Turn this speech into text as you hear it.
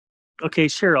Okay,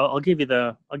 sure. I'll give you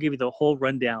the whole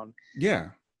rundown. Yeah.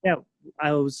 Yeah,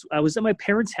 I was at my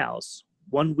parents' house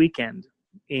one weekend,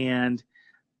 and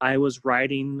I was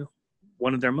riding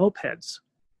one of their mopeds.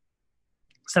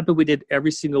 Something we did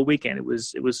every single weekend. It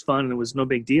was fun and it was no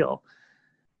big deal.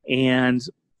 And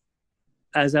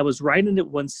as I was riding it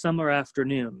one summer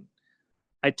afternoon,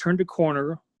 I turned a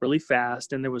corner really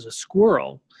fast, and there was a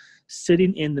squirrel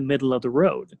sitting in the middle of the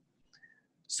road.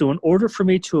 So in order for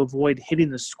me to avoid hitting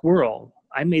the squirrel,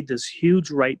 I made this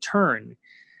huge right turn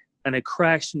and I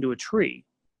crashed into a tree.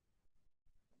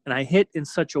 And I hit in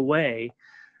such a way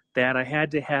that I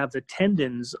had to have the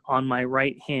tendons on my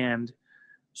right hand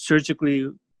surgically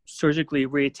surgically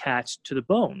reattached to the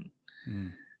bone.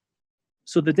 Mm.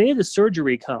 So the day of the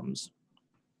surgery comes,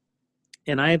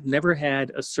 and I have never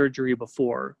had a surgery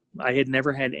before. I had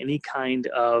never had any kind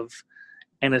of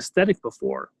anesthetic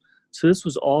before. So this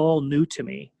was all new to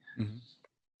me. Mm-hmm.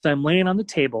 So I'm laying on the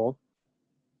table,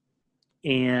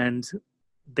 and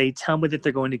they tell me that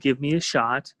they're going to give me a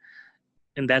shot,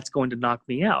 and that's going to knock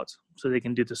me out so they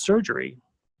can do the surgery.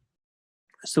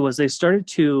 So as they started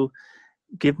to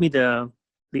give me the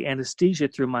anesthesia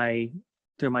through my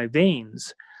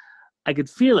veins, I could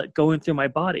feel it going through my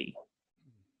body,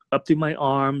 up through my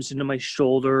arms, into my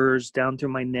shoulders, down through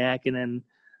my neck, and then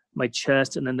my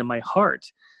chest, and then to my heart.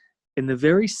 In the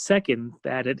very second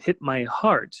that it hit my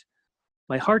heart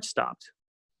stopped.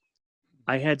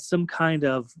 I had some kind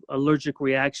of allergic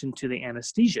reaction to the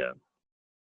anesthesia.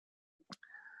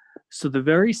 So the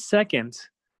very second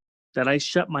that I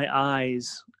shut my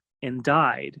eyes and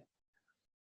died,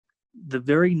 the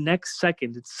very next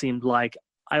second, it seemed like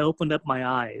I opened up my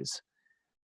eyes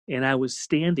and I was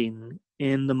standing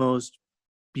in the most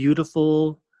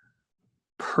beautiful,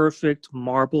 perfect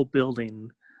marble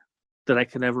building that I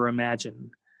could ever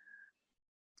imagine.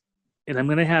 And you're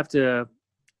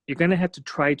going to have to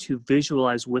try to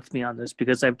visualize with me on this,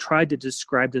 because I've tried to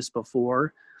describe this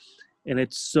before and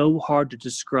it's so hard to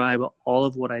describe all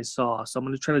of what I saw. So I'm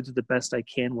going to try to do the best I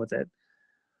can with it.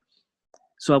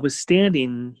 So I was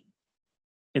standing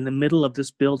in the middle of this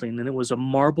building, and it was a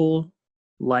marble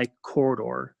like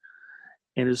corridor.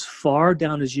 And as far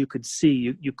down as you could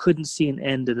see, you couldn't see an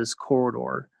end to this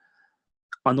corridor.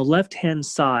 On the left hand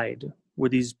side were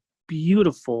these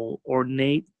beautiful,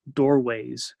 ornate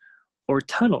doorways or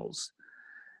tunnels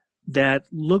that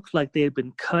looked like they had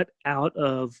been cut out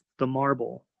of the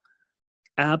marble.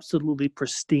 Absolutely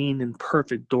pristine and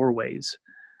perfect doorways.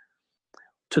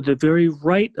 To the very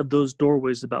right of those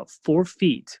doorways, about 4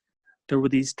 feet, there were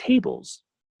these tables.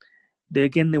 They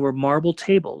were marble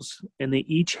tables, and they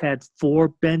each had 4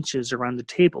 benches around the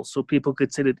table so people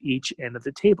could sit at each end of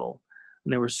the table,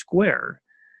 and they were square.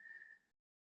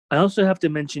 I also have to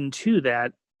mention, too,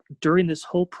 that during this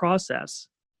whole process,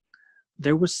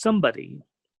 there was somebody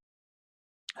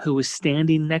who was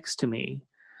standing next to me,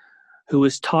 who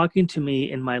was talking to me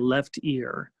in my left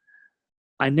ear.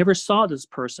 I never saw this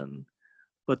person,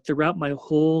 but throughout my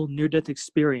whole near-death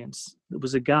experience, it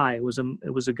was a guy. It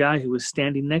was a guy who was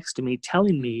standing next to me,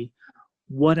 telling me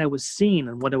what I was seeing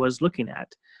and what I was looking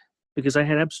at, because I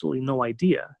had absolutely no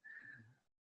idea.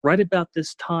 Right about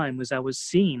this time, as I was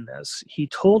seeing this, he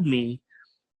told me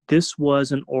this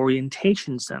was an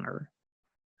orientation center.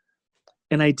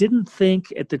 And I didn't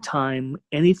think at the time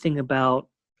anything about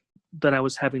that I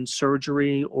was having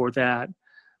surgery or that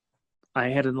I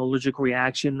had an allergic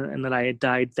reaction and that I had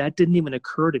died. That didn't even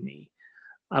occur to me.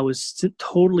 I was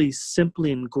totally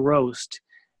simply engrossed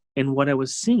in what I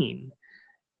was seeing.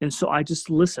 And so I just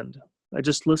listened. I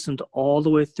just listened all the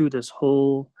way through this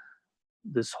whole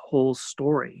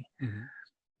story. Mm-hmm.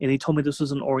 And he told me this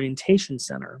was an orientation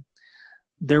center.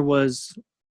 There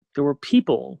were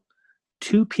people,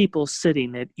 2 people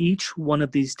sitting at each one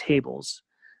of these tables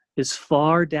as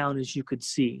far down as you could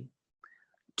see.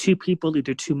 2 people,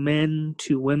 either 2 men,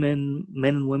 2 women,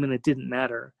 men and women, it didn't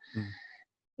matter.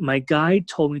 Mm-hmm. My guide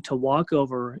told me to walk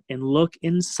over and look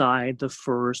inside the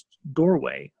first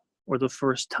doorway or the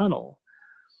first tunnel.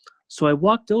 So I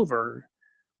walked over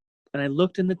and I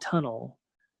looked in the tunnel,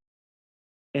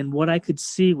 and what I could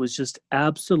see was just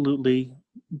absolutely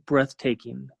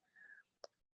breathtaking.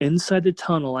 Inside the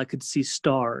tunnel, I could see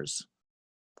stars,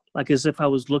 like as if I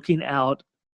was looking out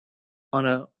on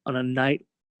a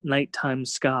nighttime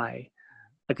sky.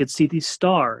 I could see these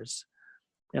stars,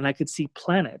 and I could see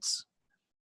planets,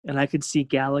 and I could see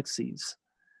galaxies.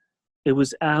 It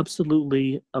was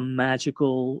absolutely a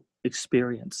magical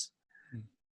experience. Mm.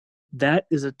 That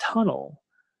is a tunnel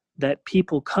that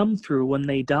people come through when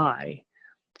they die,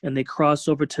 and they cross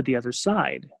over to the other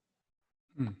side.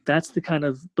 Mm.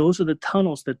 Those are the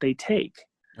tunnels that they take.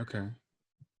 Okay.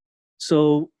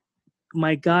 So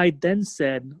my guide then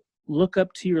said, look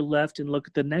up to your left and look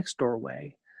at the next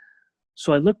doorway.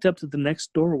 So I looked up to the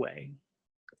next doorway,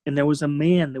 and there was a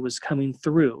man that was coming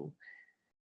through,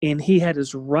 and he had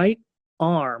his right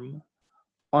arm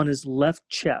on his left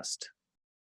chest,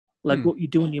 like what you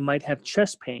do when you might have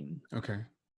chest pain. Okay.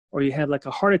 Or you have like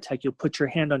a heart attack, you'll put your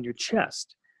hand on your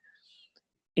chest.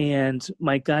 And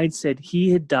my guide said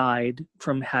he had died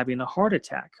from having a heart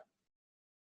attack.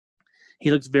 He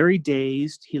looked very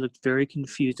dazed. He looked very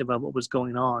confused about what was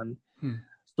going on.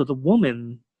 So the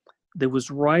woman that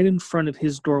was right in front of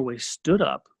his doorway stood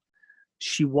up.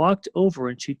 She walked over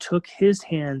and she took his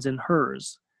hands in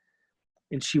hers.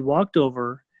 And she walked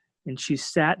over and she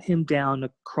sat him down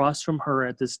across from her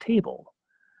at this table.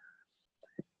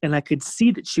 And I could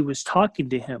see that she was talking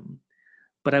to him,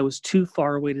 but I was too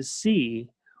far away to see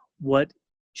what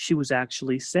she was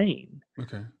actually saying.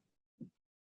 Okay.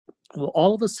 Well,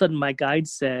 all of a sudden, my guide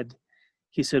said,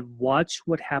 he said, watch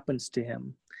what happens to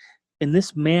him. And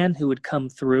this man who had come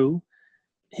through,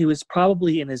 he was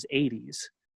probably in his 80s.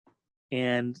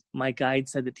 And my guide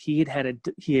said that he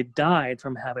had died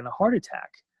from having a heart attack.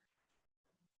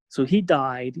 So he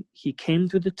died. He came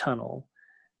through the tunnel.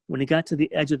 When he got to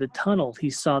the edge of the tunnel, he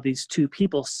saw these two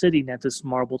people sitting at this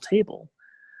marble table.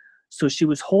 So she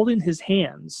was holding his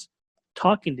hands,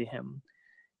 talking to him.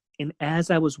 And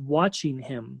as I was watching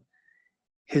him,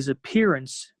 his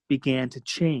appearance began to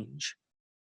change.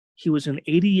 He was an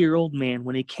 80-year-old man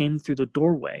when he came through the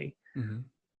doorway.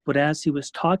 But as he was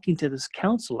talking to this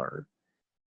counselor,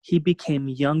 he became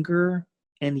younger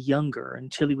and younger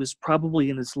until he was probably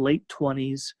in his late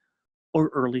 20s or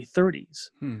early 30s.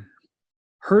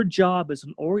 Her job as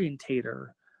an orientator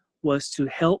was to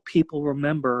help people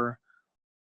remember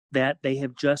that they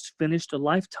have just finished a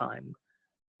lifetime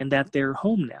and that they're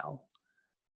home now.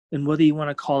 And whether you want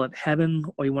to call it heaven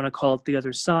or you want to call it the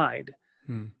other side,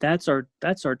 that's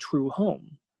our true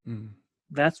home.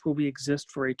 That's where we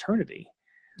exist for eternity.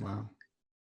 Wow.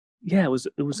 Yeah,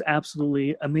 it was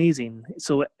absolutely amazing.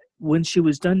 So when she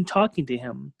was done talking to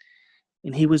him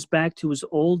and he was back to his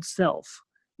old self,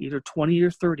 either 20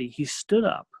 or 30, he stood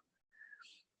up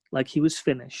like he was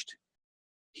finished.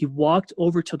 He walked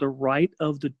over to the right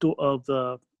of the door of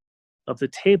the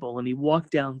table, and he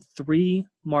walked down 3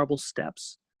 marble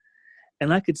steps.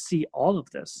 And I could see all of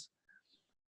this.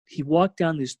 He walked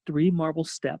down these 3 marble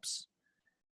steps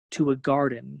to a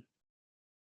garden.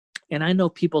 And I know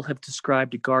people have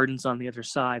described the gardens on the other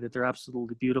side that they're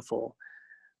absolutely beautiful,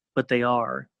 but they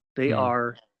are. They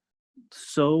are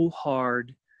so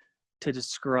hard to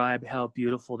describe how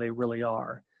beautiful they really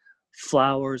are.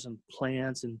 Flowers and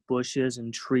plants and bushes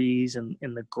and trees and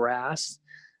the grass.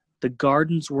 The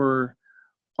gardens were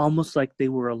almost like they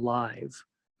were alive.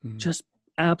 Just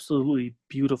absolutely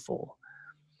beautiful.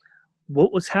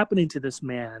 What was happening to this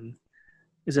man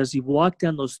is as he walked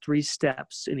down those 3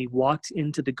 steps and he walked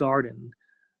into the garden,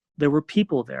 there were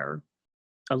people there,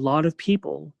 a lot of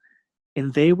people,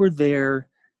 and they were there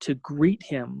to greet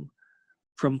him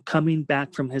from coming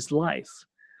back from his life.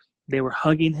 They were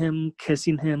hugging him,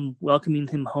 kissing him, welcoming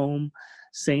him home,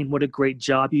 saying, what a great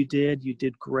job you did. You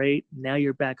did great. Now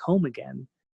you're back home again.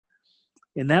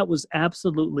 And that was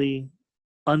absolutely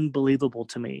unbelievable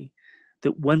to me,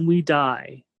 that when we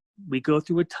die, we go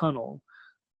through a tunnel,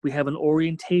 we have an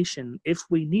orientation if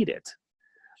we need it.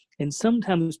 And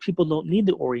sometimes people don't need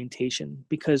the orientation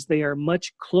because they are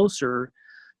much closer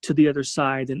to the other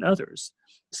side than others,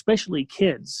 especially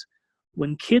kids.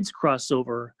 When kids cross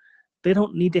over, they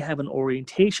don't need to have an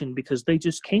orientation because they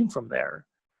just came from there.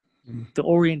 The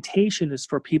orientation is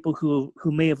for people who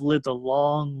may have lived a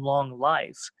long, long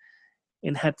life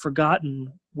and had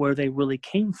forgotten where they really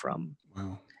came from.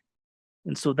 Wow.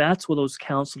 And so that's where those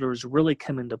counselors really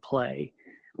come into play.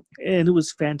 And it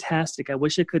was fantastic. I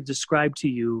wish I could describe to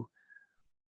you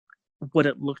what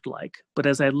it looked like. But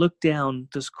as I looked down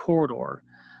this corridor,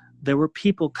 there were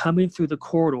people coming through the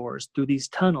corridors, through these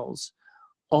tunnels,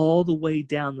 all the way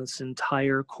down this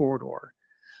entire corridor.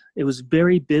 It was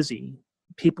very busy.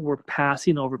 People were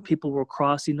passing over, people were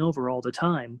crossing over all the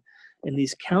time. And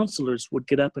these counselors would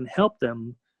get up and help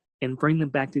them and bring them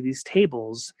back to these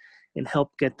tables and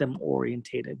help get them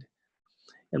orientated.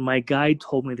 And my guide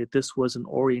told me that this was an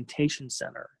orientation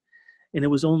center. And it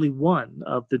was only one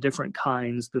of the different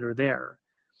kinds that are there.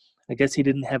 I guess he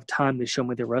didn't have time to show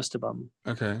me the rest of them.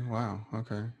 Okay. Wow.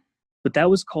 Okay. But that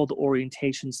was called the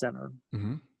Orientation Center.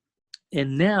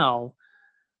 And now,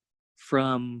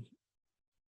 from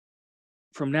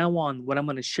now on, what I'm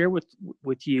going to share with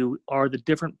you are the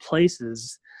different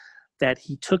places that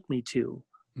he took me to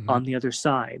on the other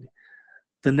side.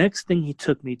 The next thing he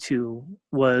took me to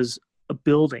was a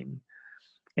building.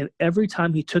 And every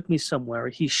time he took me somewhere,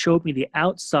 he showed me the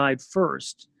outside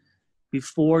first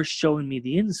before showing me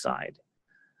the inside.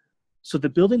 So the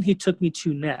building he took me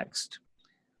to next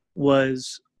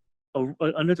was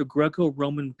another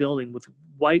Greco-Roman building with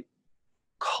white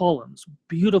columns,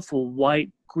 beautiful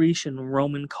white Grecian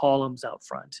Roman columns out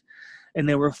front. And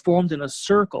they were formed in a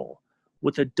circle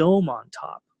with a dome on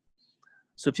top.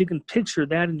 So if you can picture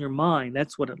that in your mind,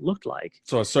 that's what it looked like.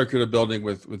 So a circular building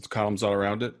with columns all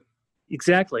around it?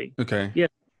 Exactly. Okay. Yeah,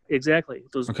 exactly.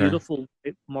 Those Okay. beautiful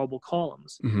marble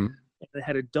columns. Mm-hmm. And it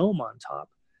had a dome on top.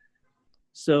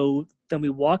 So then we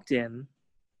walked in,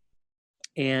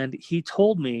 and he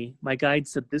told me, my guide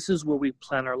said, this is where we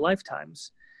plan our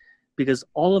lifetimes, because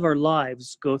all of our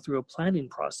lives go through a planning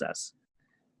process,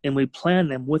 and we plan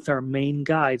them with our main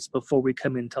guides before we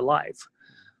come into life,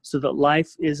 so that life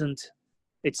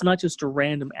it's not just a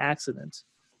random accident.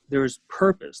 There's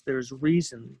purpose, there's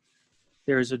reason,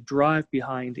 there's a drive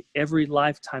behind every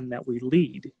lifetime that we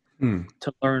lead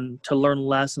to learn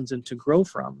lessons and to grow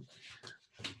from.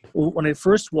 When I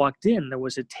first walked in, there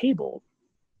was a table,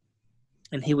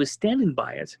 and he was standing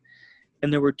by it,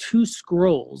 and there were two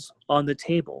scrolls on the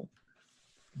table.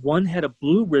 One had a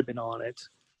blue ribbon on it,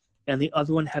 and the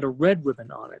other one had a red ribbon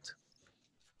on it.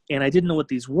 And I didn't know what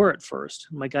these were at first.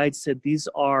 My guide said, these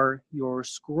are your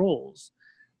scrolls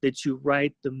that you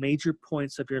write the major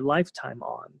points of your lifetime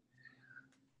on.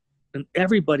 And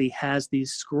everybody has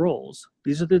these scrolls.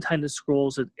 These are the kind of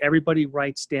scrolls that everybody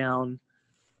writes down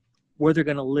where they're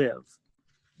going to live,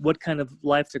 what kind of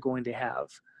life they're going to have,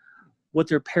 what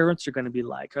their parents are going to be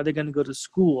like. Are they going to go to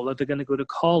school? Are they going to go to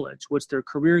college? What's their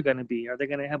career going to be? Are they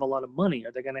going to have a lot of money?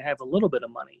 Are they going to have a little bit of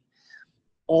money?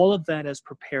 All of that is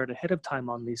prepared ahead of time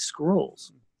on these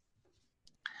scrolls.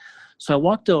 So I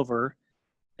walked over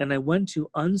and I went to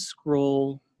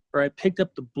unscroll, or I picked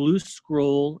up the blue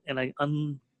scroll and I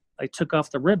took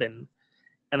off the ribbon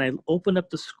and I opened up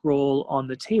the scroll on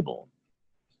the table.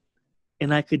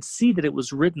 And I could see that it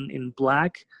was written in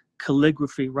black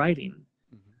calligraphy writing.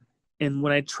 And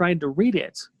when I tried to read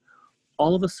it,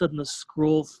 all of a sudden the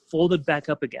scroll folded back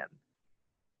up again.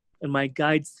 And my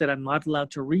guide said, I'm not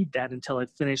allowed to read that until I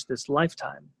finish this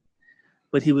lifetime.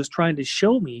 But he was trying to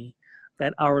show me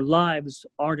that our lives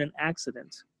aren't an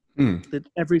accident, that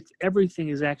everything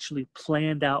is actually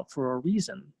planned out for a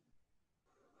reason.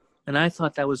 And I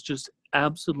thought that was just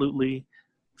absolutely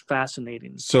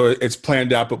fascinating. So it's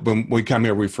planned out, but when we come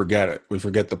here, we forget it. We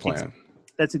forget the plan.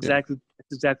 That's exactly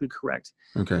correct.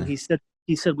 Okay. And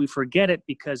he said we forget it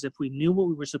because if we knew what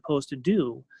we were supposed to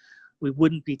do, we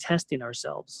wouldn't be testing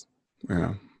ourselves.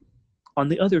 Yeah. On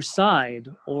the other side,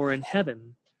 or in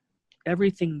heaven,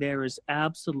 everything there is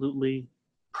absolutely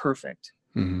perfect.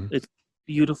 Mm-hmm. It's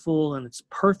beautiful and it's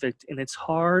perfect, and it's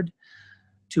hard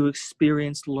to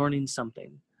experience learning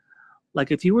something.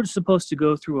 Like if you were supposed to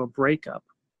go through a breakup,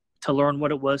 to learn what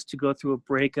it was to go through a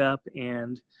breakup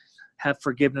and have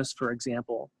forgiveness, for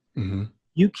example,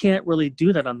 you can't really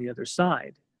do that on the other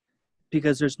side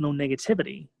because there's no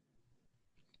negativity.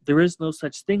 There is no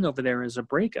such thing over there as a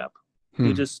breakup.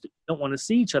 You just don't want to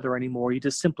see each other anymore. You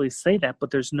just simply say that,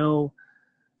 but there's no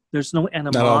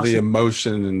animosity. Not all the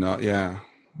emotion and yeah.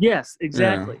 Yes,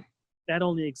 exactly. Yeah. That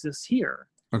only exists here.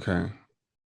 Okay.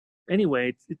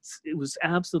 Anyway, it was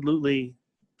absolutely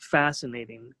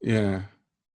fascinating. Yeah.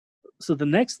 So the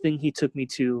next thing he took me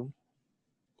to.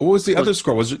 What was the other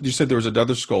scroll? You said there was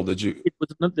another scroll? Did you?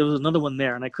 There was another one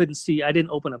there, and I couldn't see. I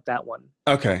didn't open up that one.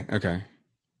 Okay.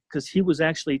 Because he was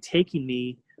actually taking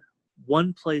me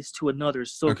one place to another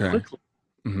so quickly.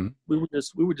 Mm-hmm.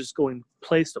 We were just going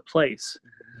place to place.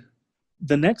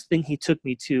 The next thing he took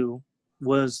me to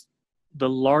was the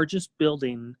largest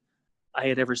building I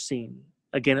had ever seen.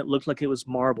 Again, it looked like it was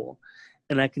marble.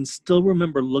 And I can still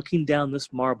remember looking down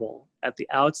this marble at the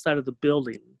outside of the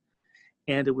building,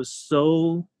 and it was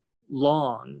so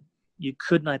long, you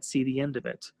could not see the end of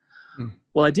it.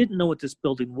 Well, I didn't know what this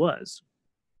building was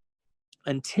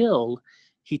until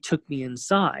he took me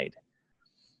inside.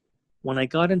 When I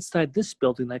got inside this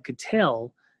building, I could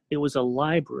tell it was a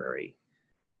library.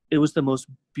 It was the most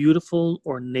beautiful,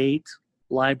 ornate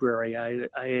library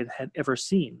I had ever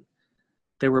seen.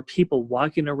 There were people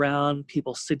walking around,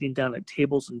 people sitting down at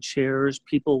tables and chairs.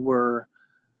 People were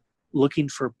looking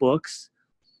for books.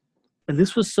 And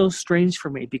this was so strange for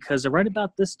me because right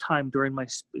about this time during my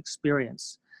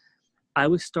experience, I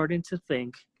was starting to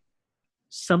think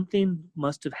something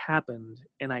must have happened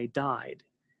and I died.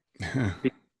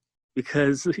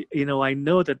 Because, I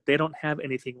know that they don't have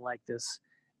anything like this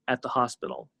at the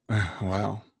hospital.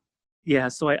 Wow. Yeah,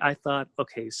 so I thought,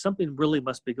 okay, something really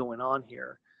must be going on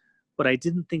here. but I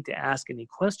didn't think to ask any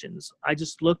questions. I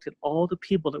just looked at all the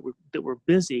people that were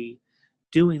busy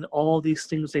doing all these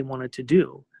things they wanted to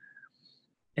do.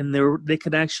 And they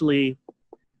could actually,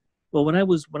 well, when I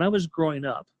was growing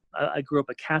up, I grew up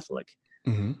a Catholic.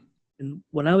 Mm-hmm. And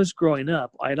when I was growing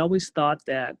up, I'd always thought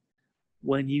that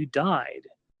when you died,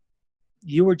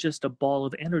 you were just a ball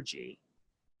of energy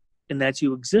and that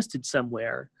you existed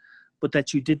somewhere, but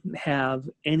that you didn't have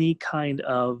any kind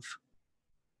of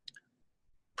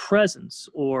presence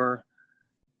or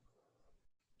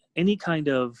any kind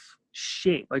of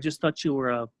shape. I just thought you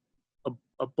were a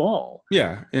ball.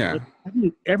 Yeah. Yeah.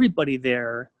 But everybody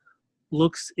there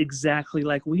looks exactly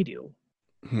like we do.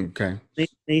 Okay.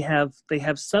 They have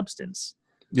substance.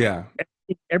 Yeah.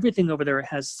 Everything over there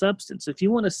has substance. If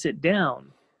you want to sit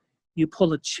down, you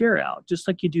pull a chair out just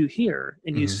like you do here,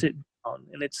 and you sit down,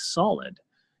 and it's solid.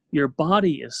 Your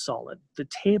body is solid. The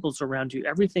tables around you,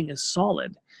 everything is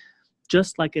solid,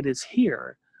 just like it is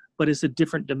here, but it's a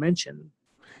different dimension.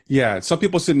 Yeah. Some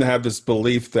people seem to have this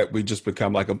belief that we just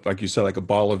become like you said, like a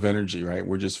ball of energy, right?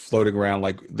 We're just floating around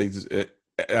like these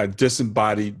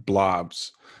disembodied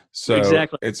blobs. So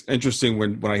Exactly. it's interesting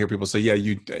when I hear people say, yeah,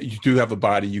 you do have a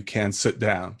body, you can sit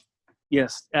down.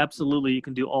 Yes, absolutely. You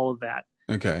can do all of that.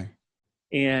 Okay.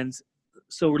 And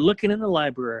so we're looking in the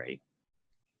library,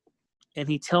 and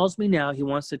he tells me now he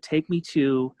wants to take me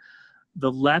to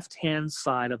the left-hand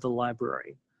side of the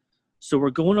library. So we're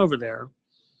going over there,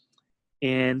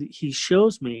 and he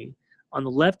shows me on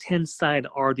the left-hand side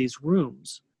are these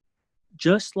rooms,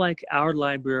 just like our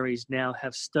libraries now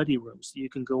have study rooms that you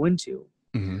can go into.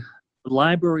 Mm-hmm. The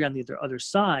library on the other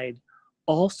side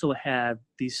also had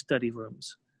these study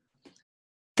rooms.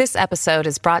 This episode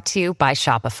is brought to you by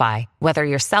Shopify. Whether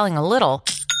you're selling a little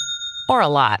or a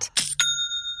lot,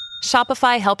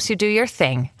 Shopify helps you do your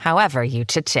thing, however you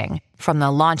cha-ching. From the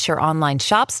launch your online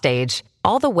shop stage,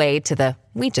 all the way to the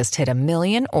we just hit 1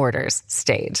 million orders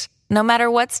stage. No matter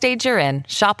what stage you're in,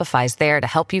 Shopify's there to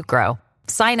help you grow.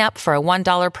 Sign up for a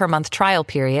 $1 per month trial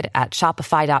period at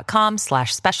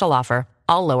shopify.com/special offer,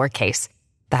 all lowercase.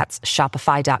 That's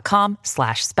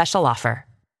shopify.com/special offer.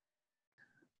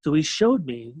 So he showed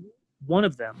me one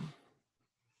of them,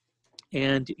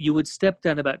 and you would step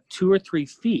down about 2 or 3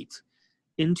 feet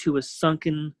into a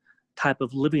sunken type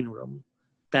of living room.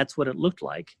 That's what it looked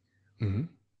like. Mm-hmm.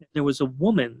 There was a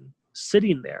woman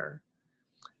sitting there.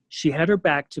 She had her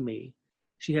back to me.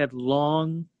 She had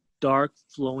long, dark,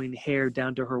 flowing hair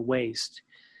down to her waist.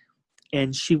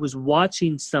 And she was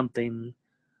watching something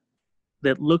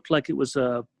that looked like it was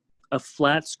a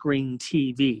flat screen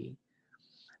TV.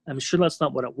 I'm sure that's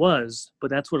not what it was, but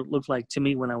that's what it looked like to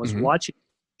me when I was watching.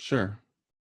 Sure.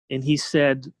 And he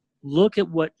said, look at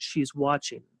what she's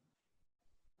watching.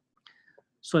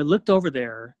 So I looked over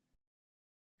there,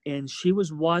 and she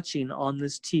was watching on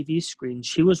this TV screen,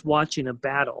 she was watching a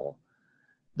battle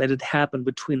that had happened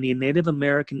between the Native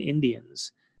American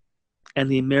Indians and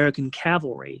the American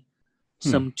cavalry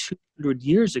some 200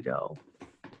 years ago.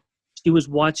 She was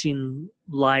watching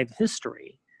live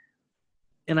history.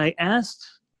 And I asked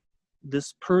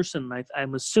this person,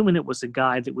 I'm assuming it was a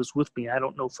guide that was with me. I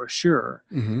don't know for sure.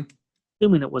 Mm-hmm.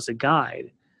 Assuming it was a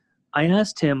guide. I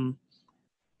asked him,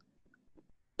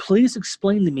 please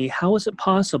explain to me, how is it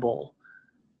possible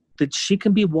that she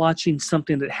can be watching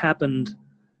something that happened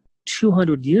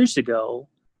 200 years ago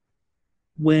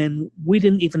when we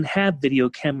didn't even have video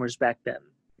cameras back then?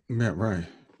 Yeah, right.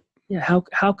 Yeah,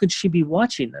 how could she be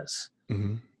watching this?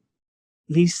 Mm-hmm.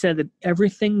 And he said that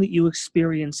everything that you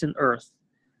experience in Earth,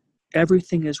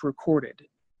 everything is recorded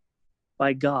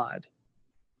by God.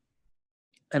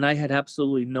 And I had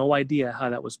absolutely no idea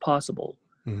how that was possible.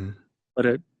 Mm-hmm.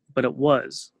 But it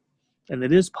was. And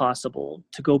it is possible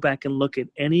to go back and look at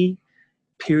any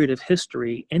period of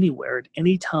history anywhere at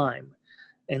any time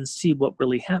and see what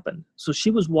really happened. So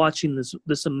she was watching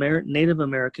this Native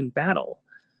American battle.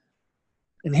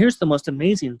 And here's the most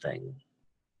amazing thing.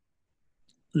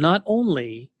 Not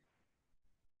only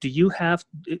do you have,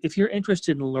 if you're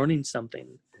interested in learning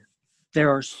something, there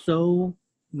are so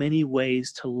many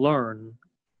ways to learn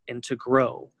and to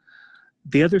grow.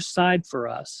 The other side for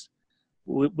us,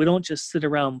 we don't just sit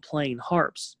around playing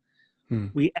harps.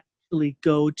 We actually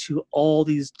go to all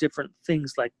these different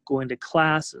things, like going to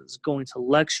classes, going to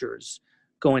lectures,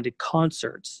 going to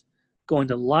concerts, going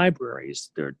to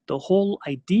libraries. The whole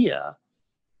idea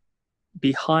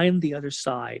behind the other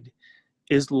side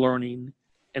is learning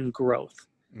and growth.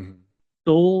 Mm-hmm.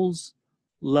 Souls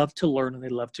love to learn and they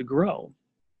love to grow.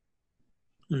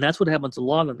 And that's what happens a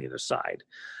lot on the other side.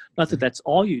 Not that that's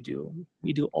all you do.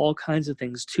 You do all kinds of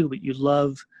things too, but you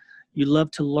love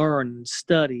to learn and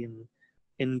study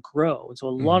and grow. And so a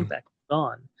lot of that goes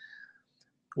on.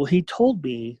 Well, he told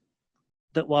me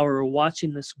that while we were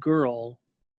watching this girl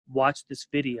watch this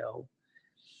video,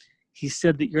 he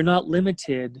said that you're not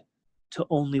limited to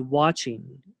only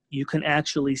watching. You can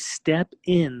actually step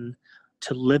in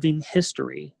to living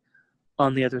history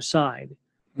on the other side.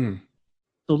 Hmm.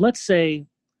 So let's say,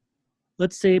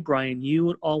 Brian, you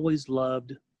had always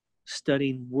loved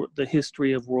studying the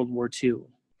history of World War II,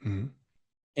 Hmm.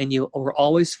 and you were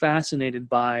always fascinated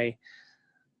by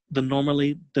the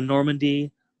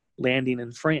Normandy landing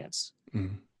in France.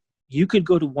 Hmm. You could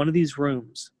go to one of these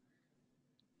rooms.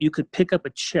 You could pick up a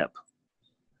chip,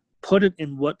 put it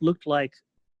in what looked like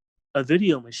a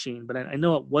video machine, but I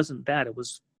know it wasn't that. It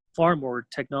was far more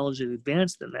technologically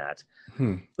advanced than that.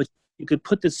 Hmm. But you could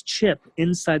put this chip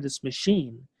inside this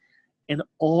machine, and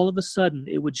all of a sudden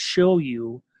it would show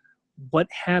you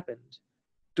what happened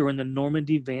during the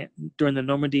Normandy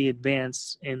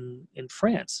advance in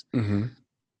France. Hmm.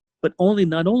 But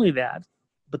not only that,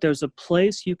 but there's a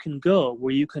place you can go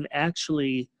where you can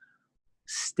actually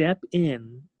step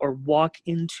in or walk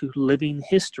into living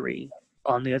history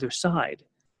on the other side.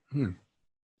 Hmm.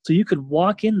 So you could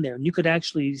walk in there and you could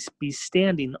actually be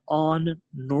standing on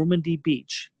Normandy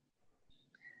Beach,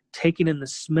 taking in the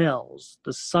smells,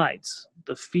 the sights,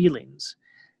 the feelings,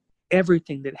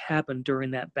 everything that happened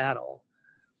during that battle.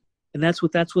 And that's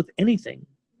with anything.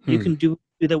 You can do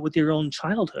that with your own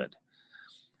childhood.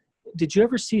 Did you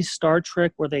ever see Star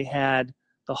Trek where they had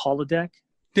the holodeck?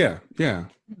 Yeah.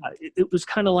 It was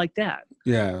kind of like that,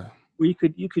 Yeah. where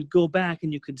you could go back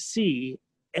and you could see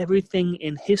everything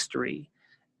in history,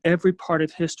 every part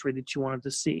of history that you wanted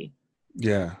to see.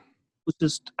 Yeah.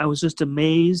 I was just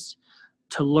amazed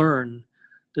to learn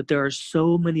that there are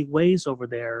so many ways over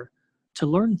there to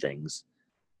learn things.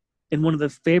 And one of the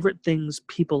favorite things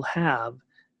people have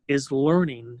is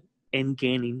learning and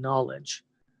gaining knowledge.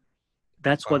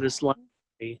 That's why this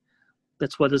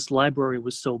library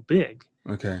was so big.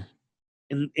 Okay.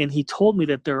 And he told me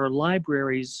that there are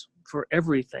libraries for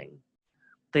everything.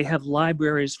 They have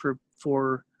libraries for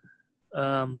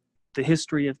the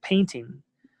history of painting.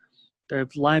 They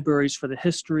have libraries for the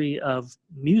history of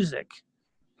music,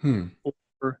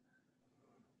 or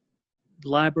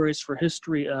libraries for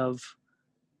history of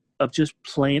just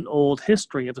plain old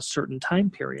history of a certain time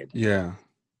period. Yeah.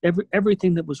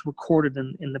 Everything that was recorded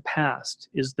in the past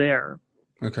is there.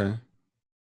 Okay.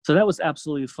 So that was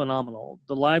absolutely phenomenal.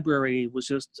 The library was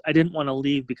just, I didn't want to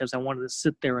leave because I wanted to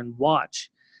sit there and watch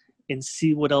and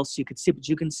see what else you could see, but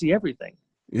you can see everything.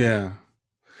 Yeah.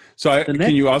 So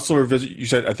can you also revisit, you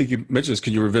said, I think you mentioned this,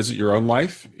 can you revisit your own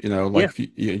life? You know, like if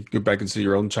you go back and see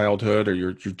your own childhood or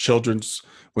your children's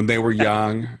when they were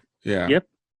young. Yeah. Yep.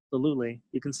 Absolutely.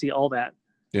 You can see all that.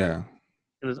 Yeah.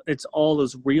 And it's all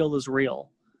as real as real.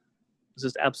 It's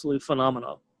just absolutely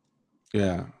phenomenal.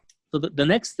 Yeah. So the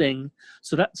next thing,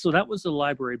 so that was the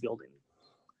library building.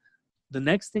 The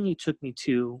next thing he took me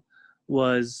to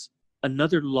was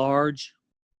another large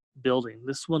building.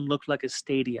 This one looked like a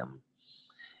stadium.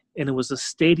 And it was a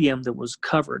stadium that was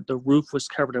covered. The roof was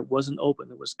covered. It wasn't open.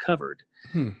 It was covered.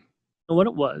 I don't know what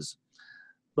it was,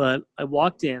 but I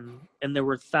walked in and there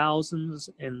were thousands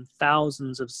and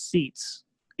thousands of seats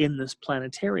in this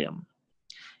planetarium.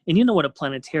 And you know what a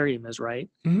planetarium is, right?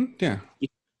 Mm-hmm. Yeah.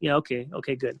 Yeah.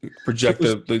 Okay, good. Project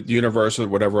the universe or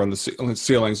whatever on the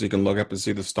ceiling so you can look up and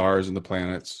see the stars and the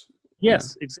planets.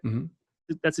 Yes, Yeah. exactly.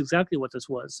 That's exactly what this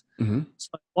was. Mm-hmm. So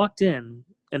I walked in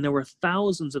and there were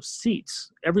thousands of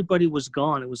seats. Everybody was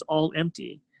gone. It was all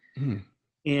empty. Mm-hmm.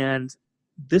 And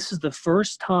this is the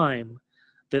first time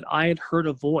that I had heard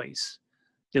a voice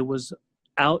that was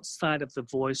outside of the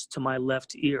voice to my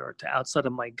left ear, to outside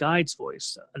of my guide's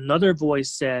voice. Another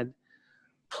voice said,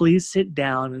 "Please sit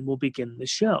down and we'll begin the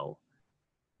show."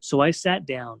 So I sat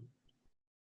down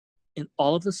and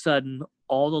all of a sudden,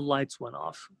 all the lights went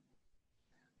off.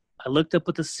 I looked up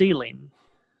at the ceiling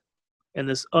and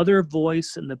this other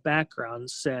voice in the background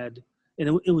said,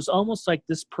 and it was almost like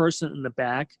this person in the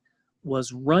back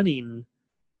was running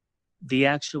the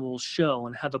actual show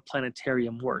and how the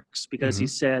planetarium works, because he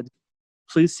said,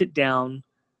 "Please sit down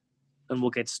and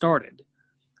we'll get started."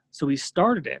 So we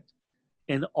started it,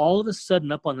 and all of a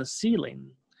sudden up on the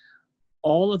ceiling,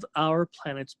 all of our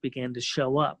planets began to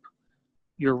show up.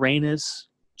 Uranus,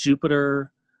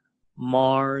 Jupiter,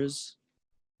 Mars,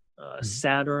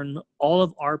 Saturn, all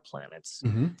of our planets.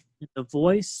 Mm-hmm. The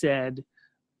voice said,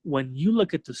 "When you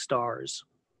look at the stars,"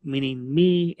 meaning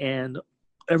me and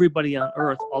everybody on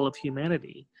Earth, all of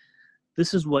humanity,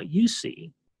 "this is what you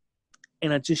see."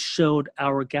 And it just showed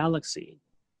our galaxy.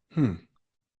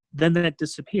 Then that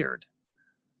disappeared.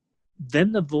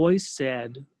 Then the voice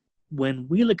said, "When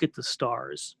we look at the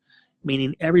stars,"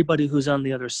 meaning everybody who's on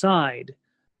the other side,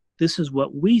 this is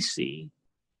what we see.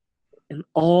 And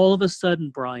all of a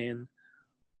sudden, Brian,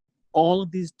 all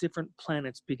of these different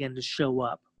planets began to show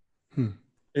up.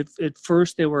 At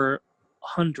first, there were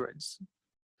hundreds,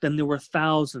 then there were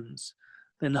thousands,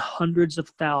 then hundreds of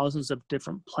thousands of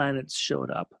different planets showed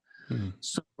up.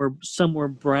 Some were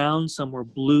brown, some were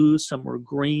blue, some were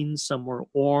green, some were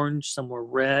orange, some were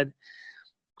red.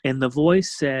 And the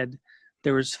voice said,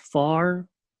 there is far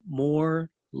more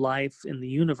life in the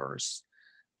universe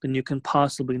than you can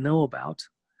possibly know about.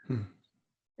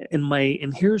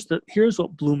 And here's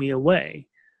what blew me away.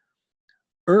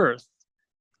 Earth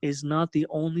is not the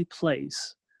only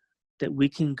place that we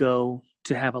can go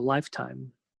to have a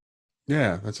lifetime.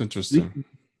 Yeah, that's interesting.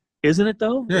 Isn't it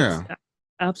though? Yeah. It's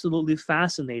absolutely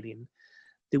fascinating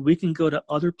that we can go to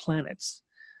other planets.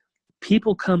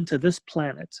 People come to this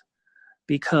planet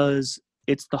because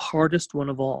it's the hardest one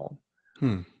of all.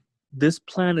 This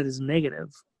planet is negative.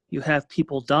 You have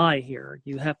people die here.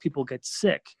 You have people get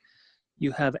sick.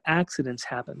 You have accidents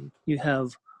happen. You have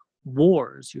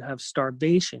wars. You have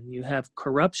starvation. You have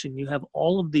corruption. You have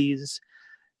all of these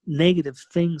negative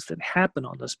things that happen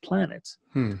on this planet.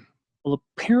 Well,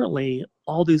 apparently,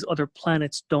 all these other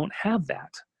planets don't have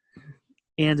that.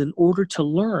 And in order to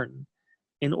learn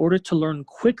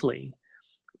quickly,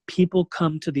 people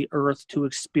come to the Earth to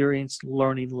experience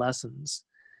learning lessons.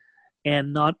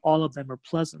 And not all of them are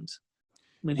pleasant.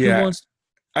 I mean, who wants...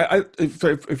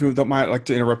 If you don't mind, I'd like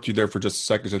to interrupt you there for just a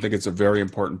second. I think it's a very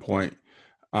important point.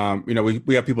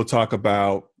 We have people talk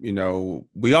about,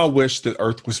 we all wish that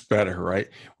Earth was better, right?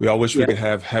 We all wish we could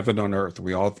have heaven on earth.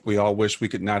 We all wish we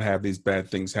could not have these bad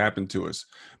things happen to us.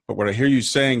 But what I hear you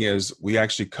saying is we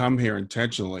actually come here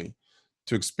intentionally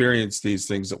to experience these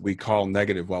things that we call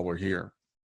negative while we're here.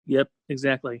 Yep,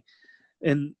 exactly.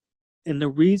 And the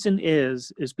reason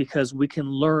is because we can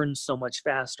learn so much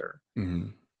faster.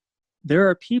 There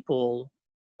are people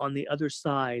on the other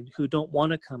side who don't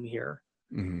want to come here.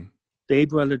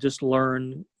 They'd rather just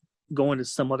learn going to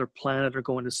some other planet or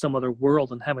going to some other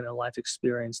world and having a life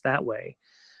experience that way.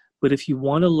 But if you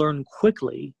want to learn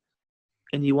quickly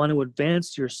and you want to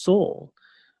advance your soul,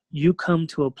 you come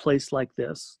to a place like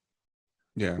this,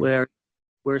 where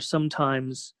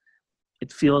sometimes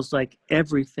it feels like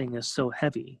everything is so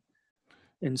heavy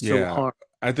and so hard.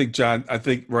 I think, John,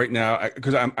 right now,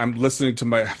 because I'm listening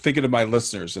to thinking of my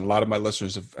listeners, and a lot of my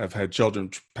listeners have had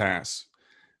children pass.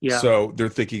 So they're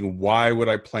thinking, why would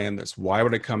I plan this? Why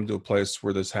would I come to a place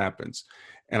where this happens?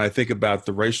 And I think about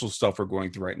the racial stuff we're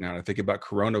going through right now. And I think about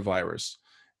coronavirus,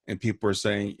 and people are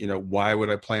saying, why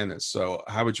would I plan this? So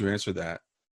how would you answer that?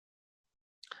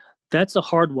 That's a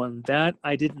hard one. That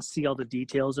I didn't see all the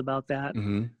details about that,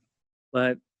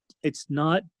 but it's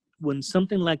not, when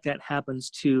something like that happens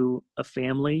to a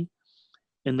family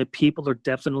and the people are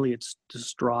definitely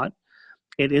distraught,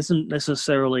 it isn't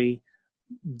necessarily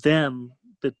them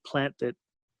that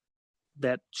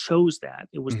chose that.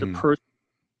 It was the person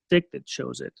sick that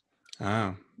chose it.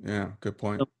 Good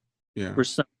point. And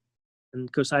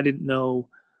because I didn't know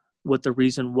what the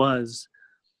reason was,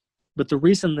 but the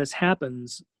reason this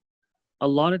happens a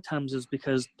lot of times is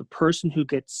because the person who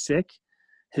gets sick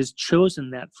has chosen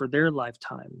that for their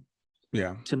lifetime.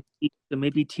 To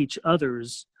maybe teach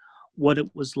others what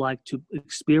it was like to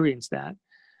experience that.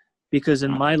 Because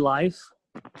in my life,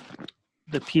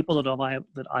 the people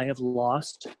that I have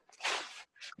lost,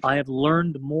 I have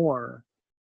learned more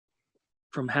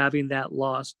from having that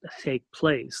loss take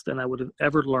place than I would have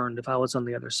ever learned if I was on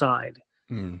the other side.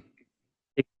 It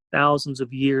takes thousands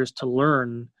of years to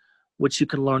learn what you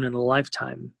can learn in a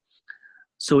lifetime.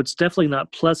 So it's definitely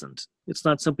not pleasant. It's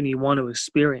not something you want to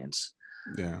experience.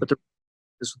 But that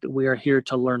we are here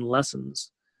to learn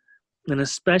lessons. And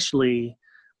especially,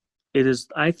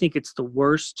 I think it's the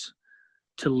worst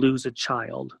to lose a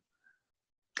child.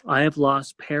 I have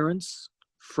lost parents,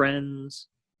 friends,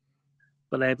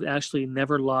 but I've actually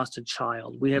never lost a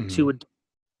child. We have two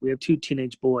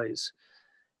teenage boys,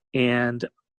 and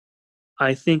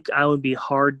I think I would be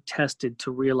hard tested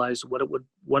to realize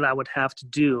what I would have to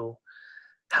do,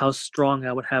 how strong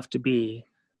I would have to be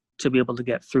able to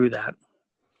get through that.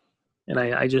 And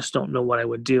I just don't know what I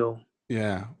would do.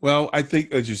 Yeah. Well, I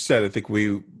think, as you said, I think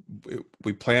we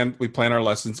plan our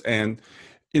lessons, and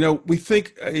we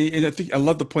think, and I think I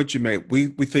love the point you made. We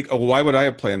think, oh, why would I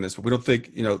have planned this? But we don't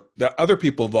think, there are other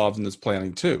people involved in this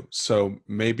planning too. So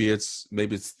maybe it's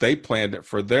they planned it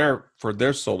for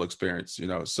their soul experience.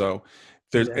 So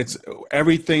it's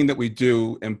everything that we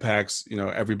do impacts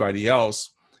everybody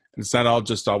else, and it's not all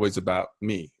just always about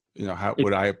me. How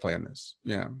would I have planned this?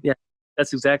 Yeah.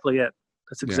 That's exactly it.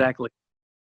 That's exactly.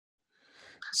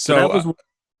 So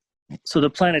the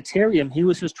planetarium, he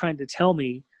was just trying to tell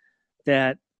me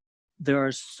that there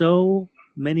are so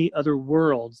many other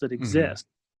worlds that exist.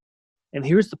 And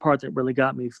here's the part that really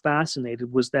got me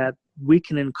fascinated, was that we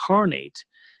can incarnate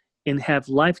and have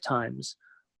lifetimes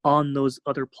on those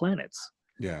other planets.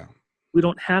 Yeah. We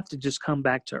don't have to just come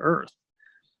back to Earth.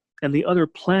 And the other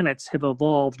planets have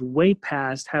evolved way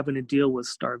past having to deal with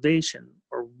starvation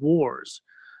or wars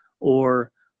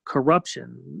or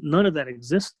corruption. None of that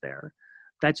exists there.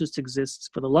 That just exists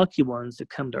for the lucky ones that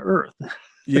come to Earth.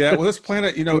 Yeah, well, this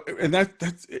planet, and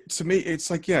that's to me, it's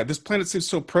like, yeah, this planet seems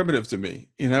so primitive to me.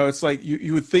 It's like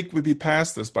you would think we'd be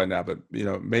past this by now, but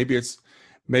maybe it's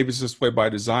this way by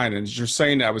design. And as you're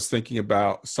saying, I was thinking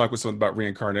about talking with someone about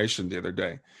reincarnation the other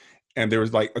day, and there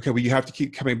was like, okay, well, you have to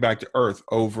keep coming back to Earth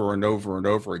over and over and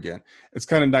over again. It's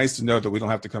kind of nice to know that we don't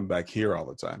have to come back here all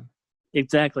the time.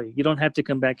 Exactly. You don't have to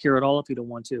come back here at all if you don't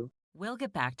want to. We'll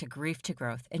get back to Grief to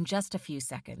Growth in just a few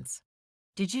seconds.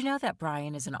 Did you know that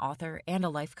Brian is an author and a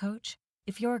life coach?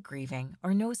 If you're grieving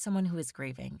or know someone who is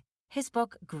grieving, his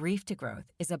book, Grief to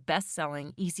Growth, is a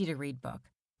best-selling, easy-to-read book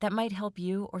that might help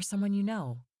you or someone you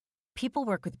know. People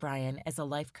work with Brian as a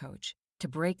life coach to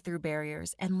break through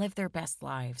barriers and live their best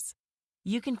lives.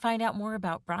 You can find out more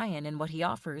about Brian and what he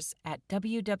offers at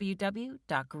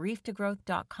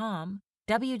www.grieftogrowth.com,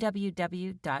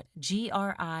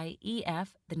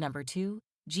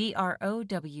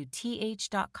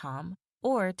 www.grief2growth.com,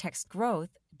 or text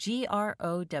GROWTH,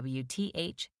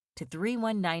 GROWTH, to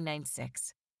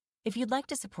 31996. If you'd like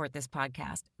to support this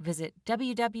podcast, visit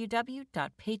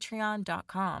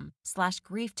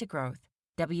www.patreon.com/grieftogrowth,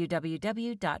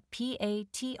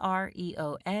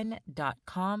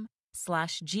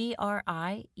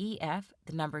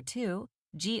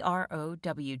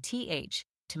 www.patreon.com/GRIEF2GROWTH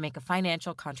to make a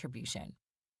financial contribution.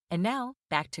 And now,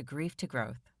 back to Grief to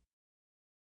Growth.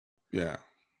 Yeah.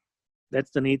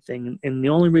 That's the neat thing. And the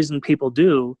only reason people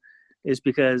do is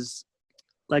because,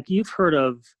 like, you've heard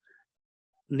of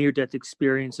near-death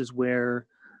experiences where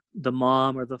the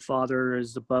mom or the father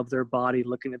is above their body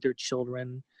looking at their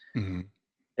children. Mm-hmm.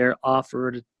 They're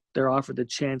offered the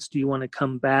chance, do you want to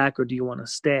come back or do you want to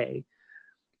stay?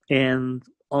 And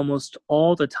almost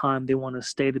all the time they want to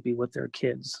stay to be with their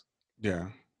kids. Yeah.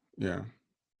 Yeah.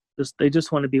 They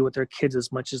just want to be with their kids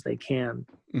as much as they can.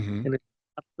 Mm-hmm. And it's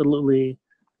absolutely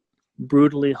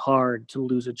brutally hard to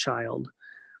lose a child.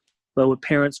 But what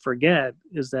parents forget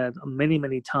is that many,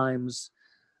 many times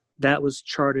that was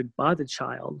charted by the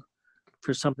child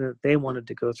for something that they wanted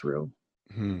to go through.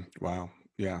 Mm-hmm. Wow.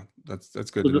 Yeah, that's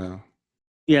good to know.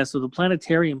 Yeah, so the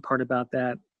planetarium part about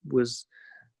that was,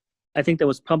 I think that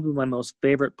was probably my most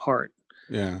favorite part.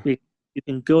 Yeah. You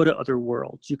can go to other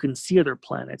worlds. You can see other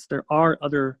planets. There are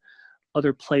other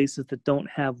places that don't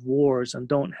have wars and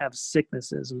don't have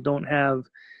sicknesses and don't have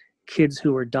kids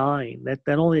who are dying. That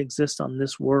only exists on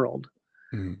this world.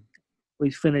 Mm-hmm.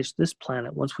 We finish this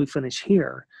planet. Once we finish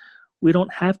here, we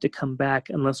don't have to come back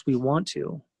unless we want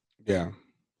to. Yeah.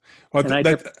 Well,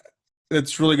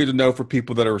 that's really good to know for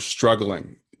people that are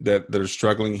struggling, that are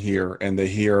struggling here, and they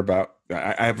hear about.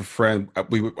 I have a friend. I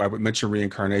would mention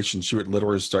reincarnation. She would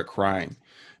literally start crying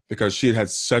because she had had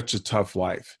such a tough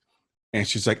life, and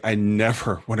she's like, "I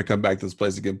never want to come back to this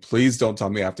place again. Please don't tell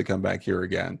me I have to come back here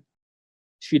again."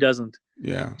 She doesn't.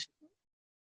 Yeah.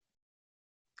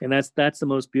 And that's the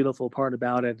most beautiful part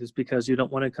about it, is because you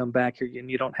don't want to come back here, and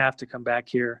you don't have to come back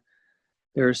here.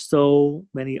 There are so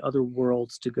many other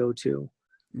worlds to go to.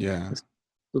 Yeah. It's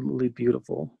absolutely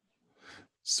beautiful.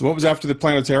 So what was after the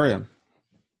planetarium?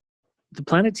 The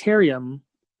planetarium,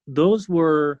 those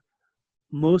were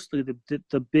mostly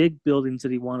the big buildings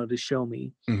that he wanted to show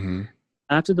me. Mm-hmm.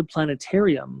 After the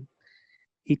planetarium,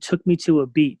 he took me to a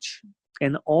beach.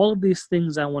 And all of these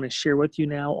things I want to share with you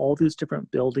now, all these different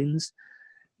buildings,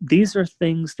 these are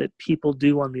things that people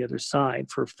do on the other side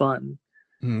for fun.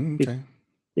 Mm-hmm. Okay.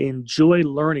 They enjoy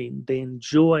learning. They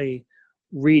enjoy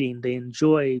reading. They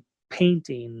enjoy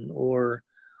painting or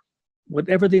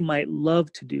whatever they might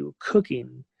love to do,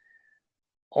 cooking.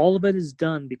 All of it is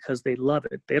done because they love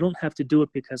it. They don't have to do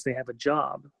it because they have a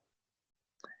job.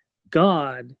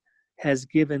 God has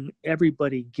given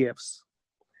everybody gifts.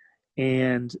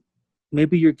 And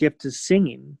maybe your gift is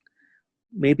singing.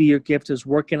 Maybe your gift is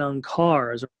working on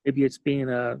cars, or maybe it's being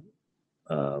a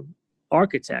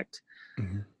architect.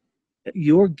 Mm-hmm.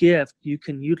 Your gift you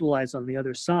can utilize on the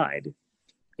other side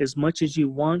as much as you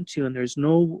want to, and there's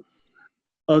no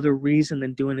other reason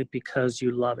than doing it because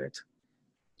you love it.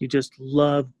 You just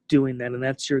love doing that, and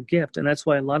that's your gift. And that's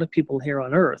why a lot of people here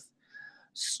on Earth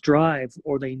strive,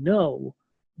 or they know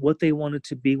what they wanted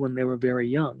to be when they were very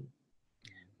young,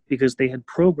 because they had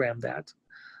programmed that.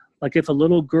 Like if a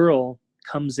little girl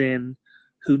comes in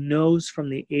who knows from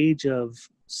the age of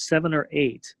 7 or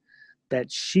 8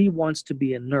 that she wants to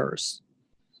be a nurse,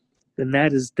 then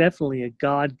that is definitely a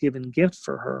God-given gift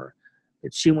for her,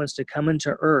 that she wants to come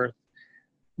into earth,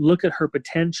 look at her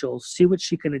potential, see what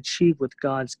she can achieve with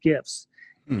God's gifts,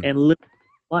 and live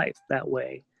life that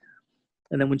way.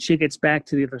 And then when she gets back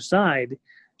to the other side,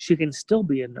 she can still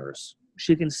be a nurse.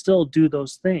 She can still do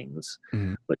those things,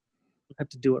 but you have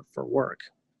to do it for work.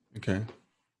 Okay.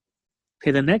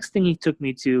 Okay, the next thing he took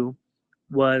me to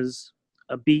was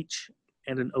a beach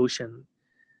and an ocean.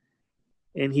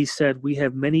 And he said, we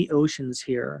have many oceans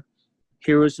here.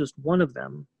 Here is just one of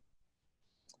them.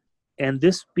 And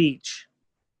this beach,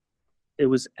 it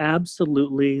was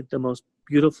absolutely the most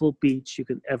beautiful beach you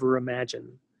could ever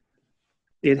imagine.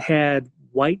 It had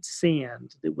white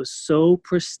sand that was so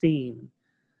pristine,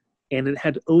 and it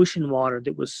had ocean water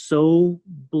that was so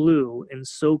blue and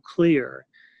so clear,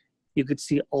 you could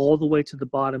see all the way to the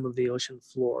bottom of the ocean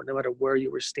floor, no matter where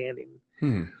you were standing.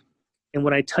 And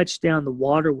when I touched down, the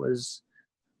water was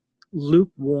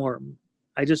lukewarm.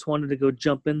 I just wanted to go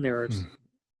jump in there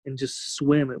and just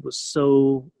swim. It was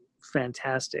so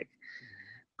fantastic.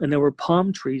 And there were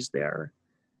palm trees there.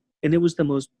 And it was the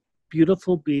most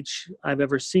beautiful beach I've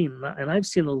ever seen. And I've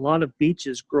seen a lot of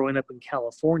beaches growing up in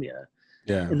California.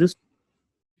 Yeah. And this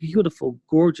beautiful,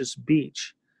 gorgeous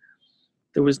beach,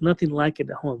 there was nothing like it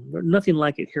at home. There's nothing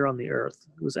like it here on the earth.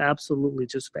 It was absolutely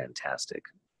just fantastic.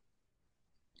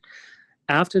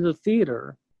 After the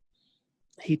theater,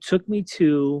 he took me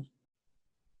to,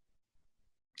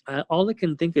 all I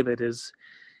can think of it is,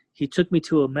 he took me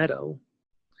to a meadow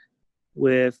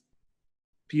with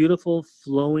beautiful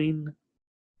flowing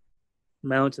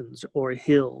mountains or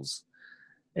hills,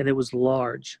 and it was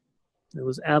large. It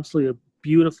was absolutely a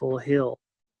beautiful hill.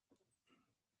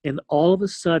 And all of a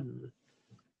sudden,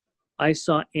 I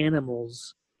saw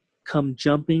animals come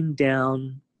jumping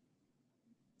down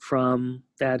from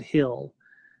that hill.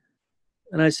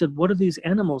 And I said, what are these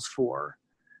animals for?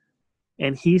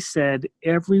 And he said,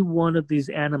 every one of these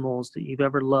animals that you've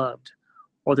ever loved,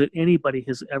 or that anybody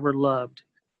has ever loved,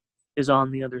 is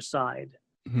on the other side.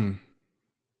 And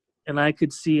I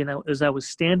could see, and as I was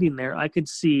standing there, I could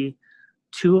see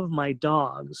 2 of my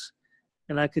dogs,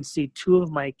 and I could see 2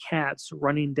 of my cats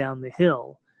running down the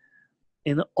hill.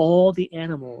 And all the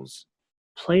animals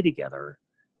play together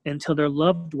until their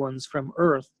loved ones from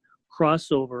Earth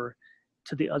cross over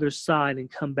to the other side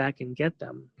and come back and get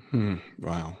them.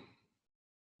 Wow.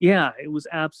 Yeah, it was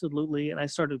absolutely, and I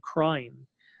started crying.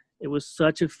 It was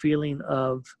such a feeling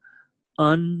of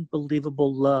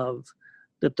unbelievable love,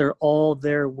 that they're all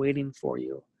there waiting for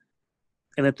you,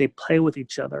 and that they play with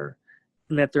each other,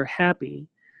 and that they're happy,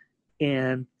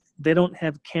 and they don't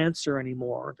have cancer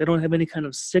anymore. They don't have any kind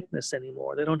of sickness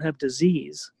anymore. They don't have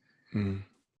disease.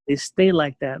 They stay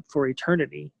like that for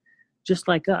eternity, just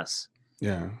like us.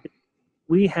 Yeah.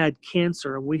 We had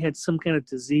cancer, we had some kind of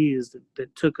disease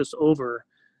that took us over.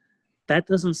 That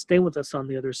doesn't stay with us on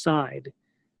the other side,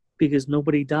 because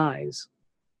nobody dies.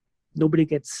 Nobody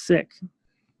gets sick.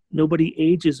 Nobody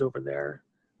ages over there.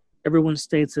 Everyone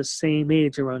stays the same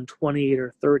age, around 28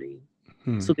 or 30.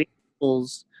 So the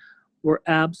animals were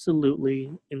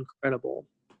absolutely incredible.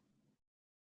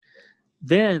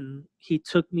 Then he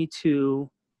took me to,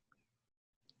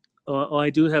 I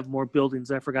do have more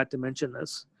buildings. I forgot to mention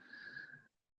this.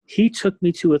 He took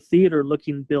me to a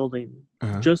theater-looking building,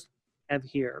 just have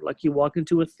here. Like you walk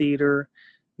into a theater,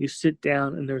 you sit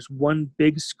down, and there's one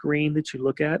big screen that you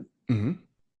look at.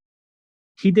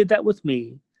 He did that with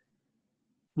me.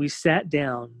 We sat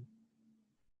down,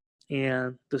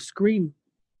 and the screen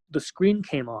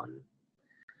came on.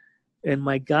 And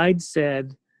my guide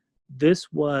said, he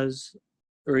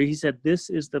said, this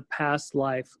is the past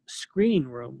life screening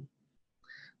room,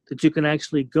 that you can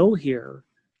actually go here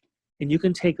and you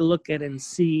can take a look at and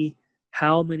see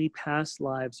how many past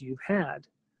lives you've had.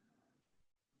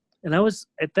 And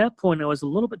at that point, I was a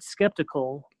little bit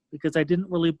skeptical, because I didn't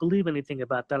really believe anything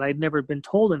about that. I'd never been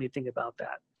told anything about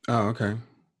that. Oh, okay.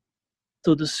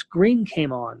 So the screen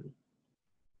came on,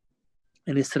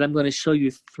 and he said, I'm going to show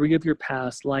you 3 of your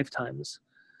past lifetimes.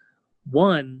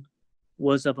 One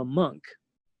was of a monk.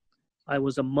 I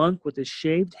was a monk with a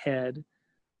shaved head.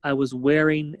 I was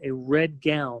wearing a red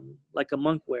gown like a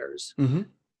monk wears,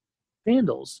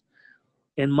 sandals.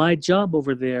 And my job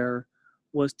over there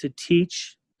was to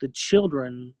teach the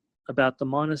children about the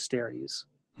monasteries,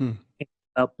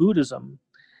 about Buddhism.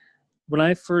 When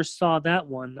I first saw that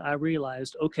one, I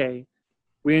realized, okay,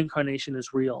 reincarnation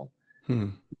is real.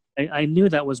 I knew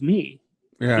that was me.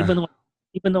 Yeah.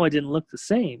 Even though I didn't look the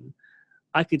same,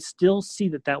 I could still see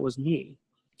that was me.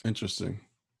 Interesting.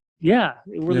 Yeah,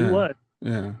 it really was.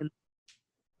 Yeah. And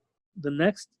the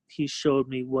next, he showed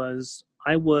me was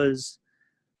I was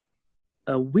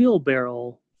a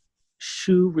wheelbarrow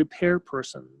shoe repair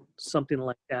person, something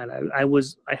like that.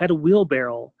 I had a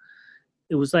wheelbarrow.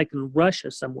 It was like in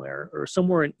Russia somewhere or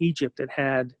somewhere in Egypt that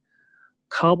had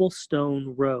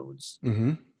cobblestone roads.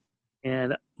 Mm-hmm.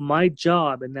 And my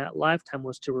job in that lifetime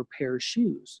was to repair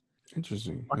shoes.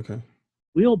 Interesting. My Okay.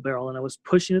 wheelbarrow, and I was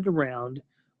pushing it around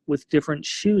with different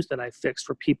shoes that I fixed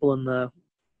for people in the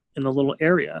little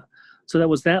area. So that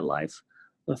was that life.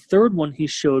 The third one he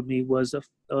showed me was of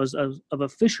a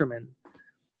fisherman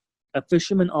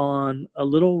on a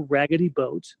little raggedy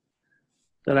boat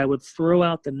that I would throw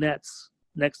out the nets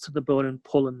next to the boat and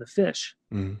pull in the fish.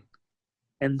 Mm-hmm.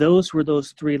 And those were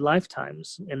those 3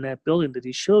 lifetimes in that building that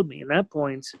he showed me. At that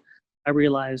point, I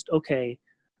realized, okay,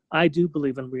 I do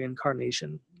believe in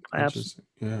reincarnation. I Interesting.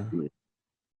 Yeah. absolutely.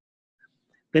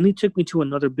 Then he took me to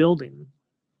another building.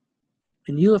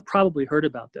 And you have probably heard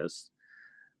about this.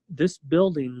 This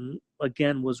building,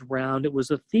 again, was round. It was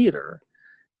a theater.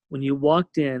 When you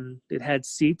walked in, it had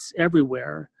seats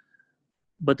everywhere.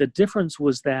 But the difference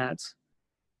was that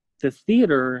the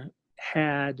theater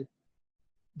had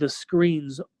the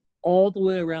screens all the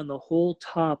way around the whole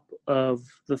top of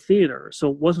the theater.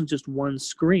 So it wasn't just one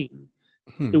screen.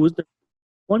 Hmm. It was the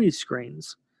 20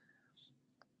 screens.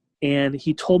 And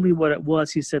he told me what it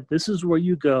was. He said, this is where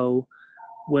you go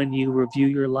when you review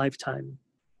your lifetime.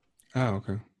 Oh,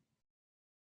 okay.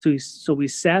 So we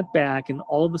sat back, and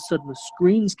all of a sudden the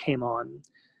screens came on,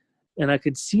 and I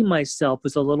could see myself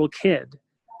as a little kid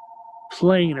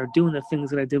playing or doing the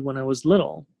things that I did when I was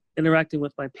little, interacting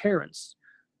with my parents,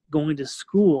 going to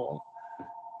school,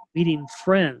 meeting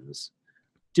friends,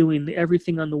 doing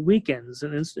everything on the weekends.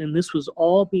 And this was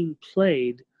all being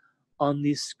played on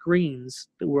these screens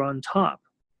that were on top.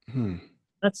 Hmm.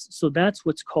 That's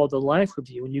what's called a life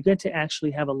review. And you get to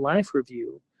actually have a life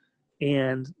review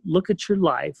and look at your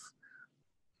life,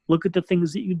 look at the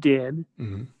things that you did.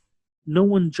 Mm-hmm. No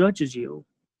one judges you.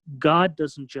 God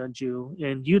doesn't judge you,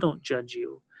 and you don't judge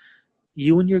you.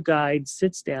 You and your guide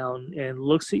sits down and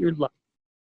looks at your life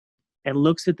and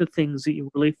looks at the things that you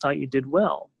really thought you did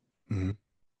well. Mm-hmm.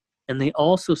 And they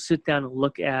also sit down and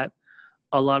look at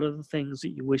a lot of the things that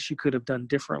you wish you could have done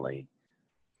differently.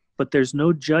 But there's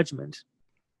no judgment.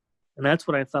 And that's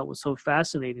what I thought was so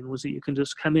fascinating, was that you can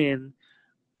just come in,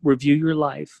 review your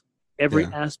life, every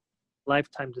aspect of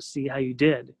lifetime, to see how you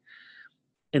did.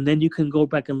 And then you can go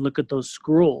back and look at those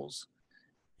scrolls,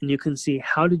 and you can see,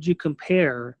 how did you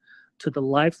compare to the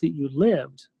life that you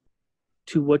lived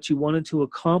to what you wanted to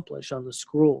accomplish on the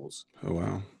scrolls. Oh,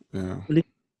 wow. Yeah. And it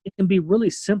can be really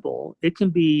simple. It can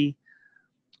be,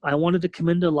 I wanted to come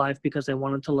into life because I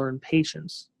wanted to learn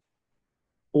patience,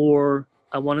 or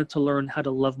I wanted to learn how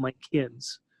to love my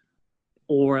kids,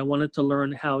 or I wanted to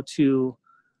learn how to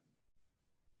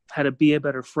be a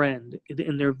better friend.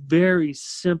 And they're very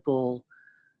simple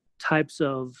types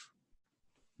of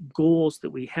goals that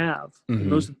we have. Mm-hmm.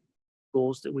 And those are the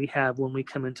goals that we have when we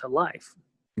come into life.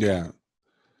 Yeah.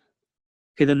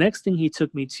 Okay, the next thing he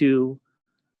took me to,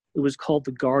 it was called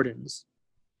the Gardens.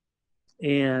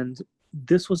 And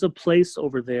this was a place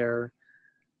over there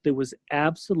that was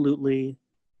absolutely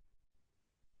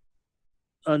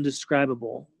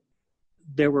undescribable.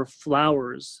 There were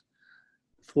flowers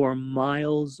for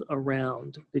miles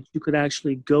around that you could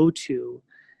actually go to,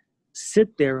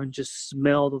 sit there and just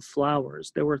smell the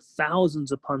flowers. There were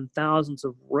thousands upon thousands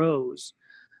of rows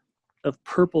of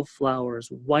purple flowers,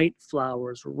 white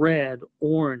flowers, red,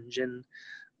 orange, and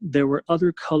there were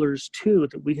other colors too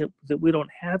that we don't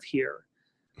have here.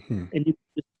 Hmm. And you can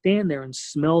just stand there and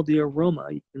smell the aroma.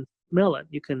 You can smell it.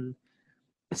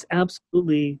 It's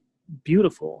absolutely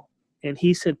beautiful. And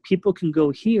he said people can go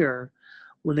here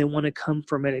when they want to come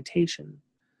for meditation.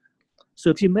 So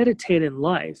if you meditate in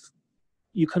life,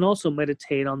 you can also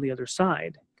meditate on the other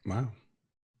side. Wow.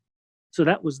 So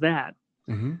that was that.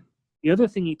 Mm-hmm. The other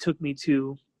thing he took me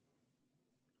to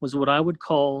was what I would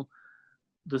call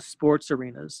the sports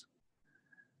arenas.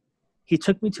 He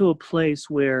took me to a place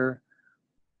where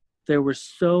there was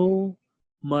so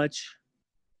much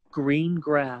green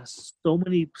grass, so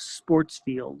many sports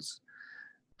fields,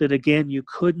 that again, you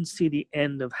couldn't see the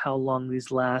end of how long these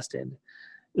lasted.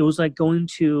 It was like going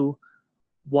to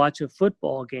watch a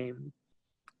football game,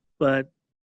 but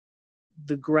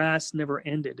the grass never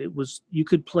ended. You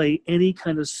could play any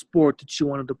kind of sport that you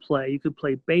wanted to play. You could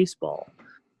play baseball,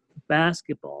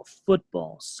 basketball,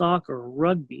 football, soccer,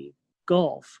 rugby,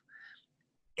 golf,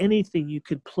 anything you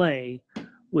could play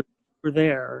were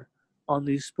there on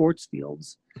these sports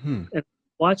fields. Hmm. And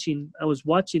I was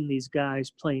watching these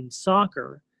guys playing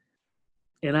soccer,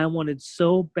 And I wanted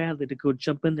so badly to go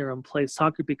jump in there and play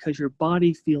soccer because your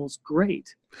body feels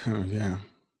great. Oh, yeah.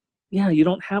 Yeah, you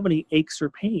don't have any aches or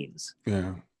pains.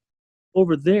 Yeah.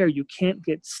 Over there, you can't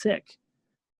get sick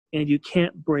and you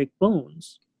can't break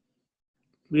bones.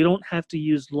 We don't have to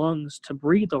use lungs to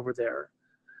breathe over there.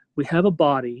 We have a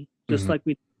body, just like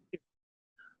we,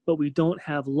 but we don't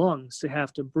have lungs to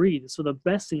have to breathe. So the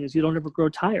best thing is you don't ever grow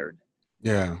tired.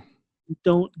 Yeah. You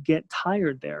don't get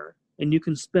tired there. And you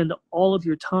can spend all of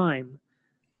your time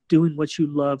doing what you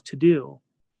love to do.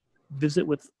 Visit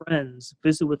with friends,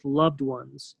 visit with loved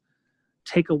ones,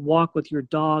 take a walk with your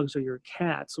dogs or your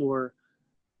cats, or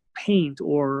paint,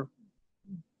 or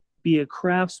be a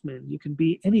craftsman. You can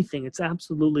be anything. It's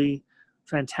absolutely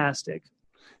fantastic.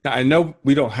 Now, I know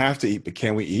we don't have to eat, but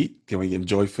can we eat? Can we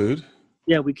enjoy food?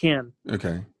 Yeah, we can,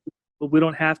 Okay. but we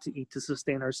don't have to eat to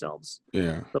sustain ourselves.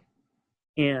 Yeah. But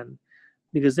we can,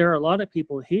 because there are a lot of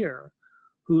people here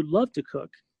who love to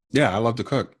cook. Yeah, I love to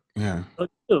cook. Yeah.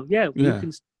 So yeah, you Yeah.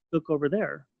 can cook over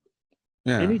there.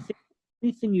 Yeah.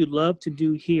 Anything you love to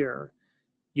do here,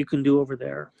 you can do over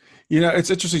there. You know, it's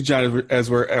interesting, John,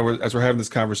 as we're having this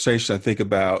conversation, I think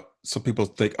about, some people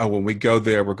think, oh, when we go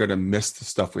there, we're going to miss the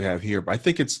stuff we have here. But I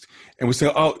think and we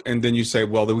say, oh, and then you say,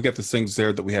 well, then we get the things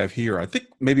there that we have here. I think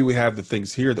maybe we have the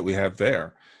things here that we have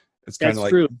there. It's kind of like,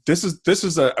 true. This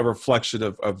is a reflection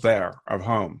of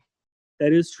home.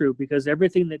 That is true, because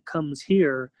everything that comes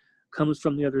here comes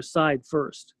from the other side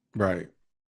first. Right.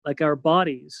 Like our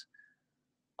bodies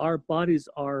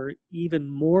are even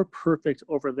more perfect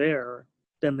over there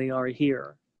than they are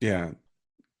here. Yeah.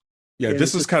 Yeah. And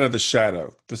This is kind of the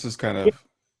shadow. This is kind of,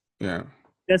 yeah.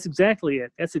 That's exactly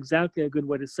it. That's exactly a good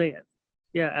way to say it.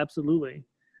 Yeah, absolutely.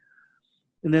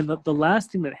 And then the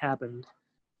last thing that happened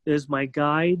is my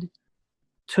guide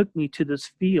took me to this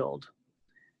field,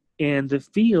 and the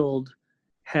field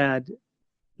had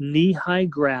knee-high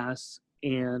grass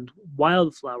and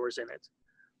wildflowers in it.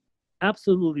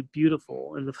 Absolutely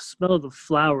beautiful, and the smell of the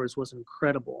flowers was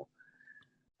incredible.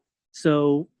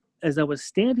 So as I was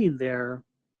standing there,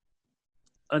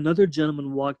 another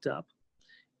gentleman walked up.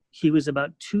 He was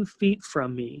about 2 feet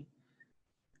from me,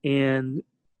 and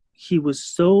he was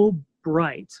so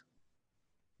bright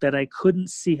that I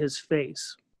couldn't see his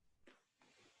face.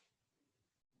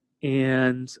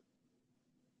 And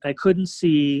I couldn't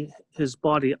see his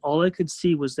body. All I could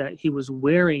see was that he was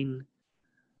wearing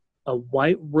a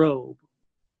white robe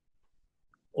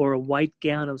or a white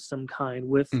gown of some kind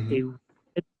with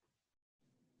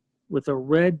a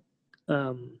red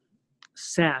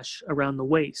sash around the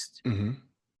waist. Mm-hmm.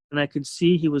 And I could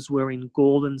see he was wearing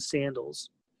golden sandals.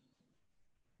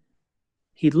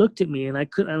 He looked at me, and I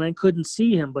couldn't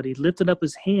see him, but he lifted up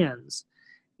his hands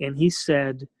and he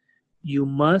said, "You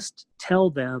must tell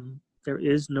them there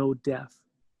is no death."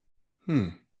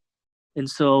 And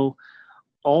so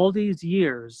all these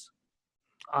years,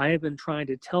 I have been trying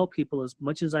to tell people as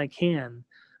much as I can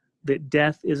that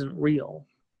death isn't real,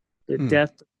 that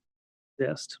death doesn't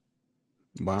exist.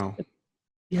 Wow.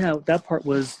 Yeah, that part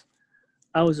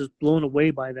I was just blown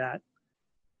away by that.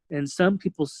 And some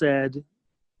people said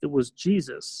it was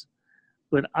Jesus,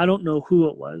 but I don't know who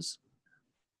it was.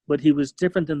 But he was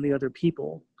different than the other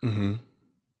people. Mm-hmm.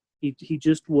 He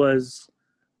just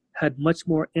had much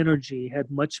more energy,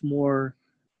 had much more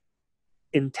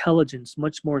intelligence,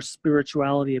 much more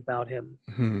spirituality about him.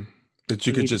 Mm-hmm. That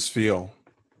you could just feel.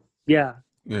 Yeah.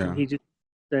 Yeah. And he just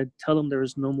said, "Tell them there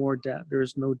is no more death. There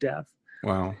is no death."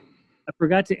 Wow. I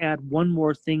forgot to add one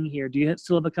more thing here. Do you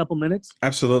still have a couple minutes?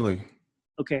 Absolutely.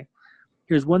 Okay.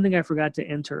 Here's one thing I forgot to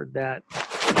enter that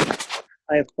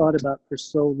I have thought about for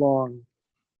so long.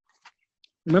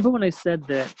 Remember when I said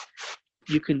that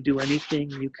you can do anything?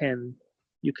 You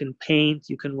can paint,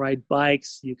 you can ride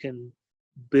bikes, you can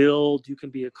build, you can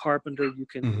be a carpenter, you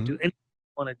can do anything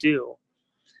you want to do.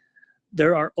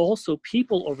 There are also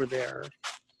people over there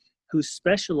who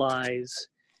specialize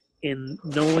in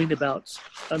knowing about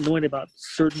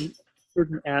certain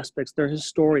aspects. They're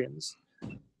historians.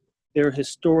 They're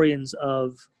historians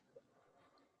of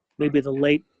maybe the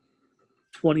late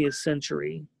 20th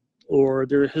century, or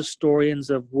they're historians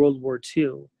of World War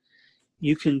II.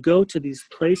 You can go to these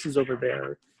places over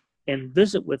there and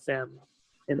visit with them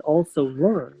and also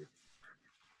learn.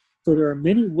 So there are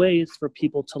many ways for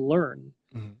people to learn.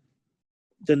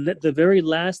 The very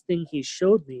last thing he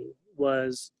showed me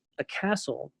was a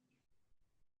castle.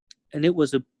 And it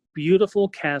was a beautiful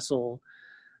castle,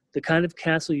 the kind of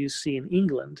castle you see in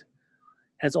England.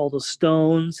 Has all the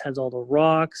stones, has all the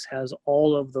rocks, has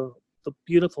all of the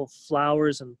beautiful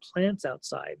flowers and plants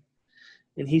outside.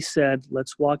 And he said,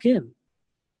 "Let's walk in."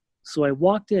 So I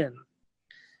walked in,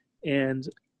 and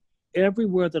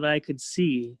everywhere that I could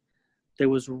see, there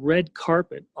was red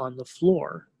carpet on the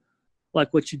floor,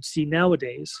 like what you'd see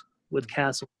nowadays with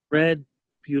castle, red,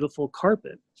 beautiful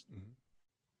carpet.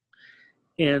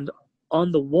 And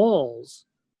on the walls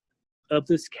of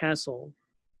this castle,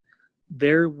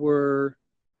 there were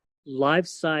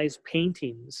life-size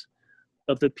paintings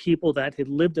of the people that had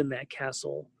lived in that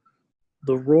castle,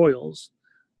 the royals,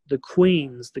 the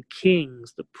queens, the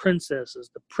kings, the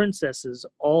princesses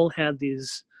all had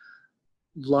these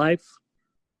life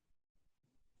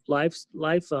what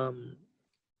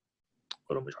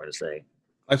am I trying to say?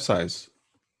 Life size.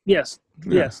 Yes,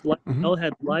 Yeah. yes. All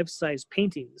had life-size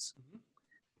paintings.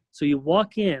 So you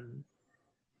walk in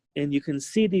and you can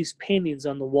see these paintings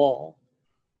on the wall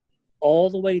all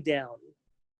the way down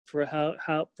for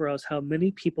how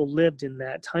many people lived in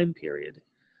that time period.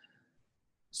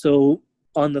 So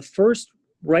on the first,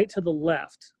 right to the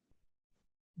left,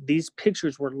 these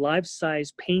pictures were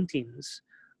life-size paintings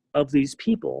of these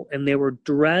people, and they were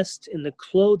dressed in the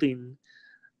clothing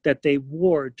that they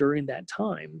wore during that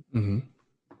time. Mm-hmm.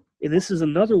 And this is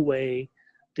another way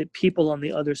that people on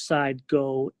the other side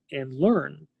go and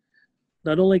learn.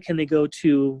 Not only can they go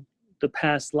to the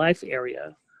past life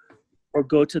area or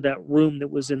go to that room that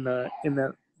was in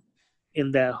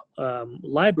that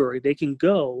library, they can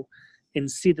go and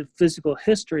see the physical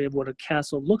history of what a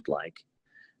castle looked like,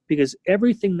 because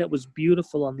everything that was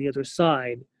beautiful on the other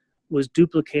side was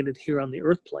duplicated here on the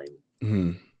earth plane.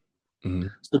 Mm-hmm. Mm-hmm.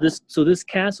 So this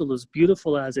castle, as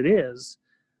beautiful as it is,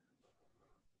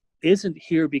 isn't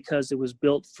here because it was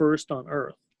built first on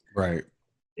Earth. Right.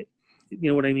 You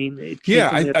know what I mean?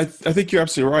 I think you're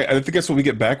absolutely right. I think that's what we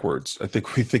get backwards. I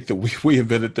think we think that we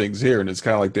invented things here, and it's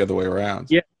kind of like the other way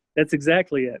around. Yeah, that's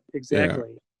exactly it. Exactly.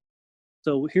 Yeah.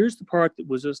 So here's the part that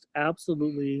was just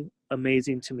absolutely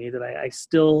amazing to me that I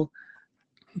still,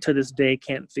 to this day,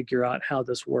 can't figure out how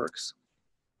this works.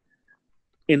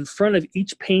 In front of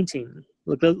each painting,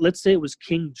 let's say it was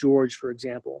King George, for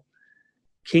example.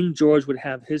 King George would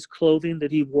have his clothing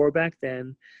that he wore back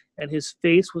then, and his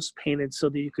face was painted so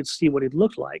that you could see what he'd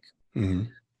look like. Mm-hmm.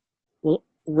 Well,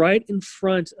 right in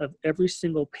front of every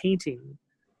single painting,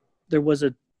 there was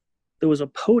a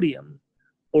podium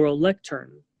or a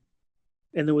lectern,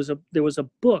 and there was a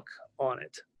book on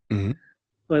it. Mm-hmm.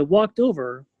 So I walked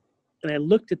over and I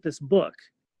looked at this book,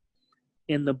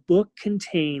 and the book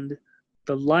contained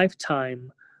the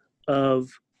lifetime of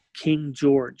King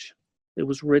George. It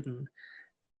was written.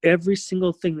 Every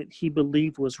single thing that he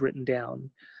believed was written down.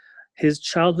 His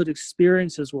childhood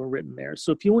experiences were written there.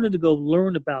 So if you wanted to go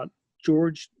learn about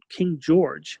King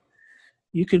George,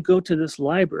 you could go to this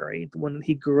library, the one that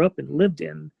he grew up and lived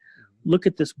in, look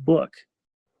at this book,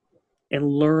 and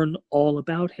learn all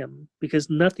about him, because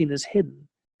nothing is hidden.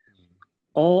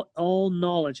 All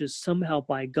knowledge is somehow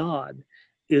by God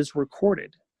is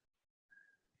recorded.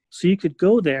 So you could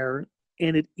go there,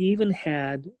 and it even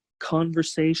had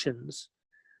conversations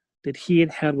that he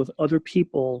had with other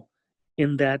people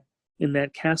in that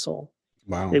castle.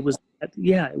 Wow. It was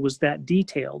that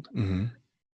detailed. Mm-hmm.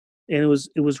 And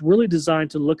it was really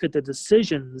designed to look at the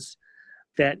decisions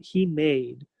that he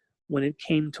made when it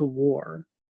came to war.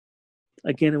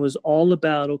 Again, it was all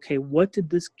about, okay, what did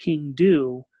this king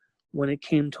do when it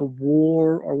came to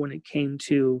war, or when it came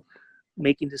to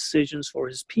making decisions for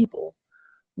his people?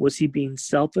 Was he being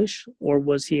selfish, or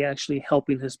was he actually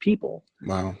helping his people?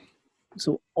 Wow.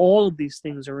 So all of these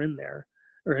things are in there,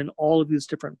 or in all of these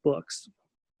different books.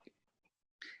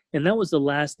 And that was the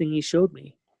last thing he showed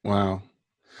me. Wow.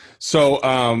 So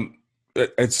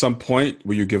at some point,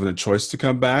 were you given a choice to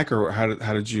come back, or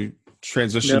how did you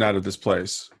transition out of this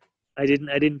place? I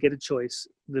didn't get a choice.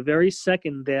 The very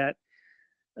second that,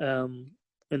 and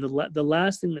the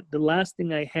last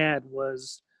thing I had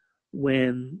was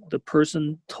when the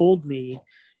person told me,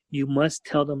 "You must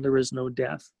tell them there is no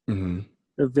death." Mm-hmm.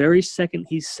 The very second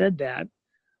he said that,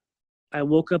 I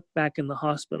woke up back in the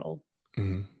hospital,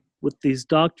 mm-hmm. with these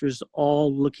doctors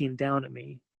all looking down at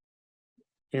me.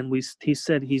 And he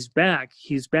said, he's back.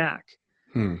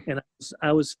 And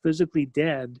I was physically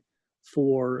dead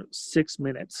for 6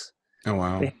 minutes. Oh,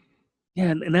 wow.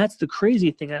 Yeah, and that's the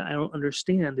crazy thing I don't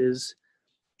understand is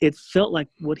it felt like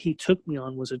what he took me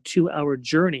on was a 2-hour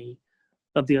journey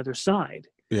of the other side.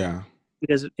 Yeah.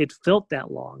 Because it felt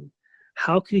that long.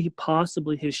 How could he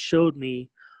possibly have showed me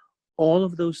all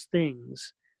of those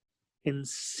things in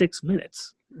 6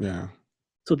 minutes? Yeah.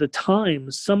 So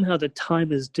somehow the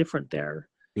time is different there.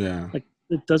 Yeah. Like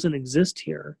it doesn't exist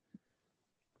here.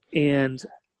 And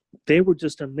they were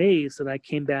just amazed that I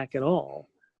came back at all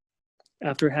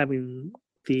after having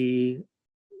the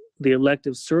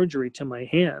elective surgery to my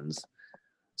hands.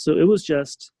 So it was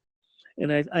just,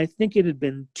 And I think it had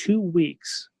been 2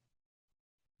 weeks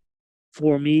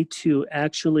for me to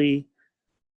actually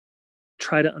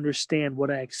try to understand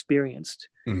what I experienced.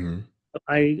 Hmm.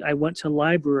 I went to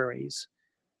libraries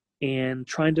and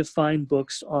trying to find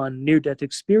books on near-death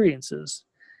experiences.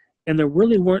 And there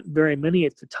really weren't very many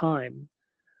at the time,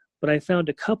 but I found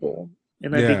a couple,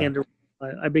 and I Yeah.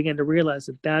 began to realize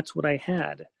that that's what I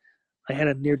had. I had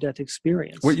a near-death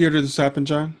experience. What year did this happen,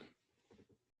 John?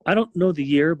 I don't know the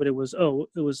year, but it was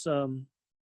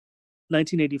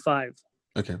 1985.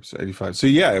 Okay, so 85. So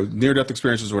yeah, near-death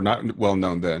experiences were not well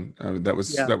known then. Yeah, There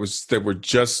were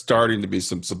just starting to be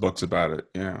some books about it.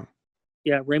 Yeah,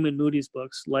 yeah, Raymond Moody's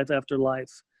books, Life After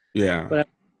Life. yeah, But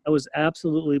I was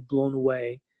absolutely blown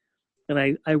away, and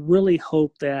I really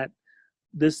hope that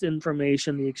this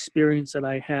information, the experience that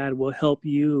I had, will help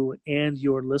you and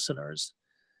your listeners.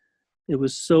 It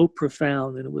was so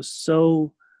profound, and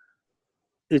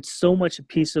it's so much a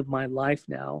piece of my life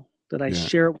now that I yeah.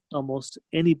 share it with almost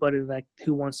anybody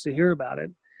who wants to hear about it,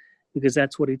 because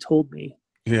that's what he told me.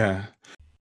 Yeah.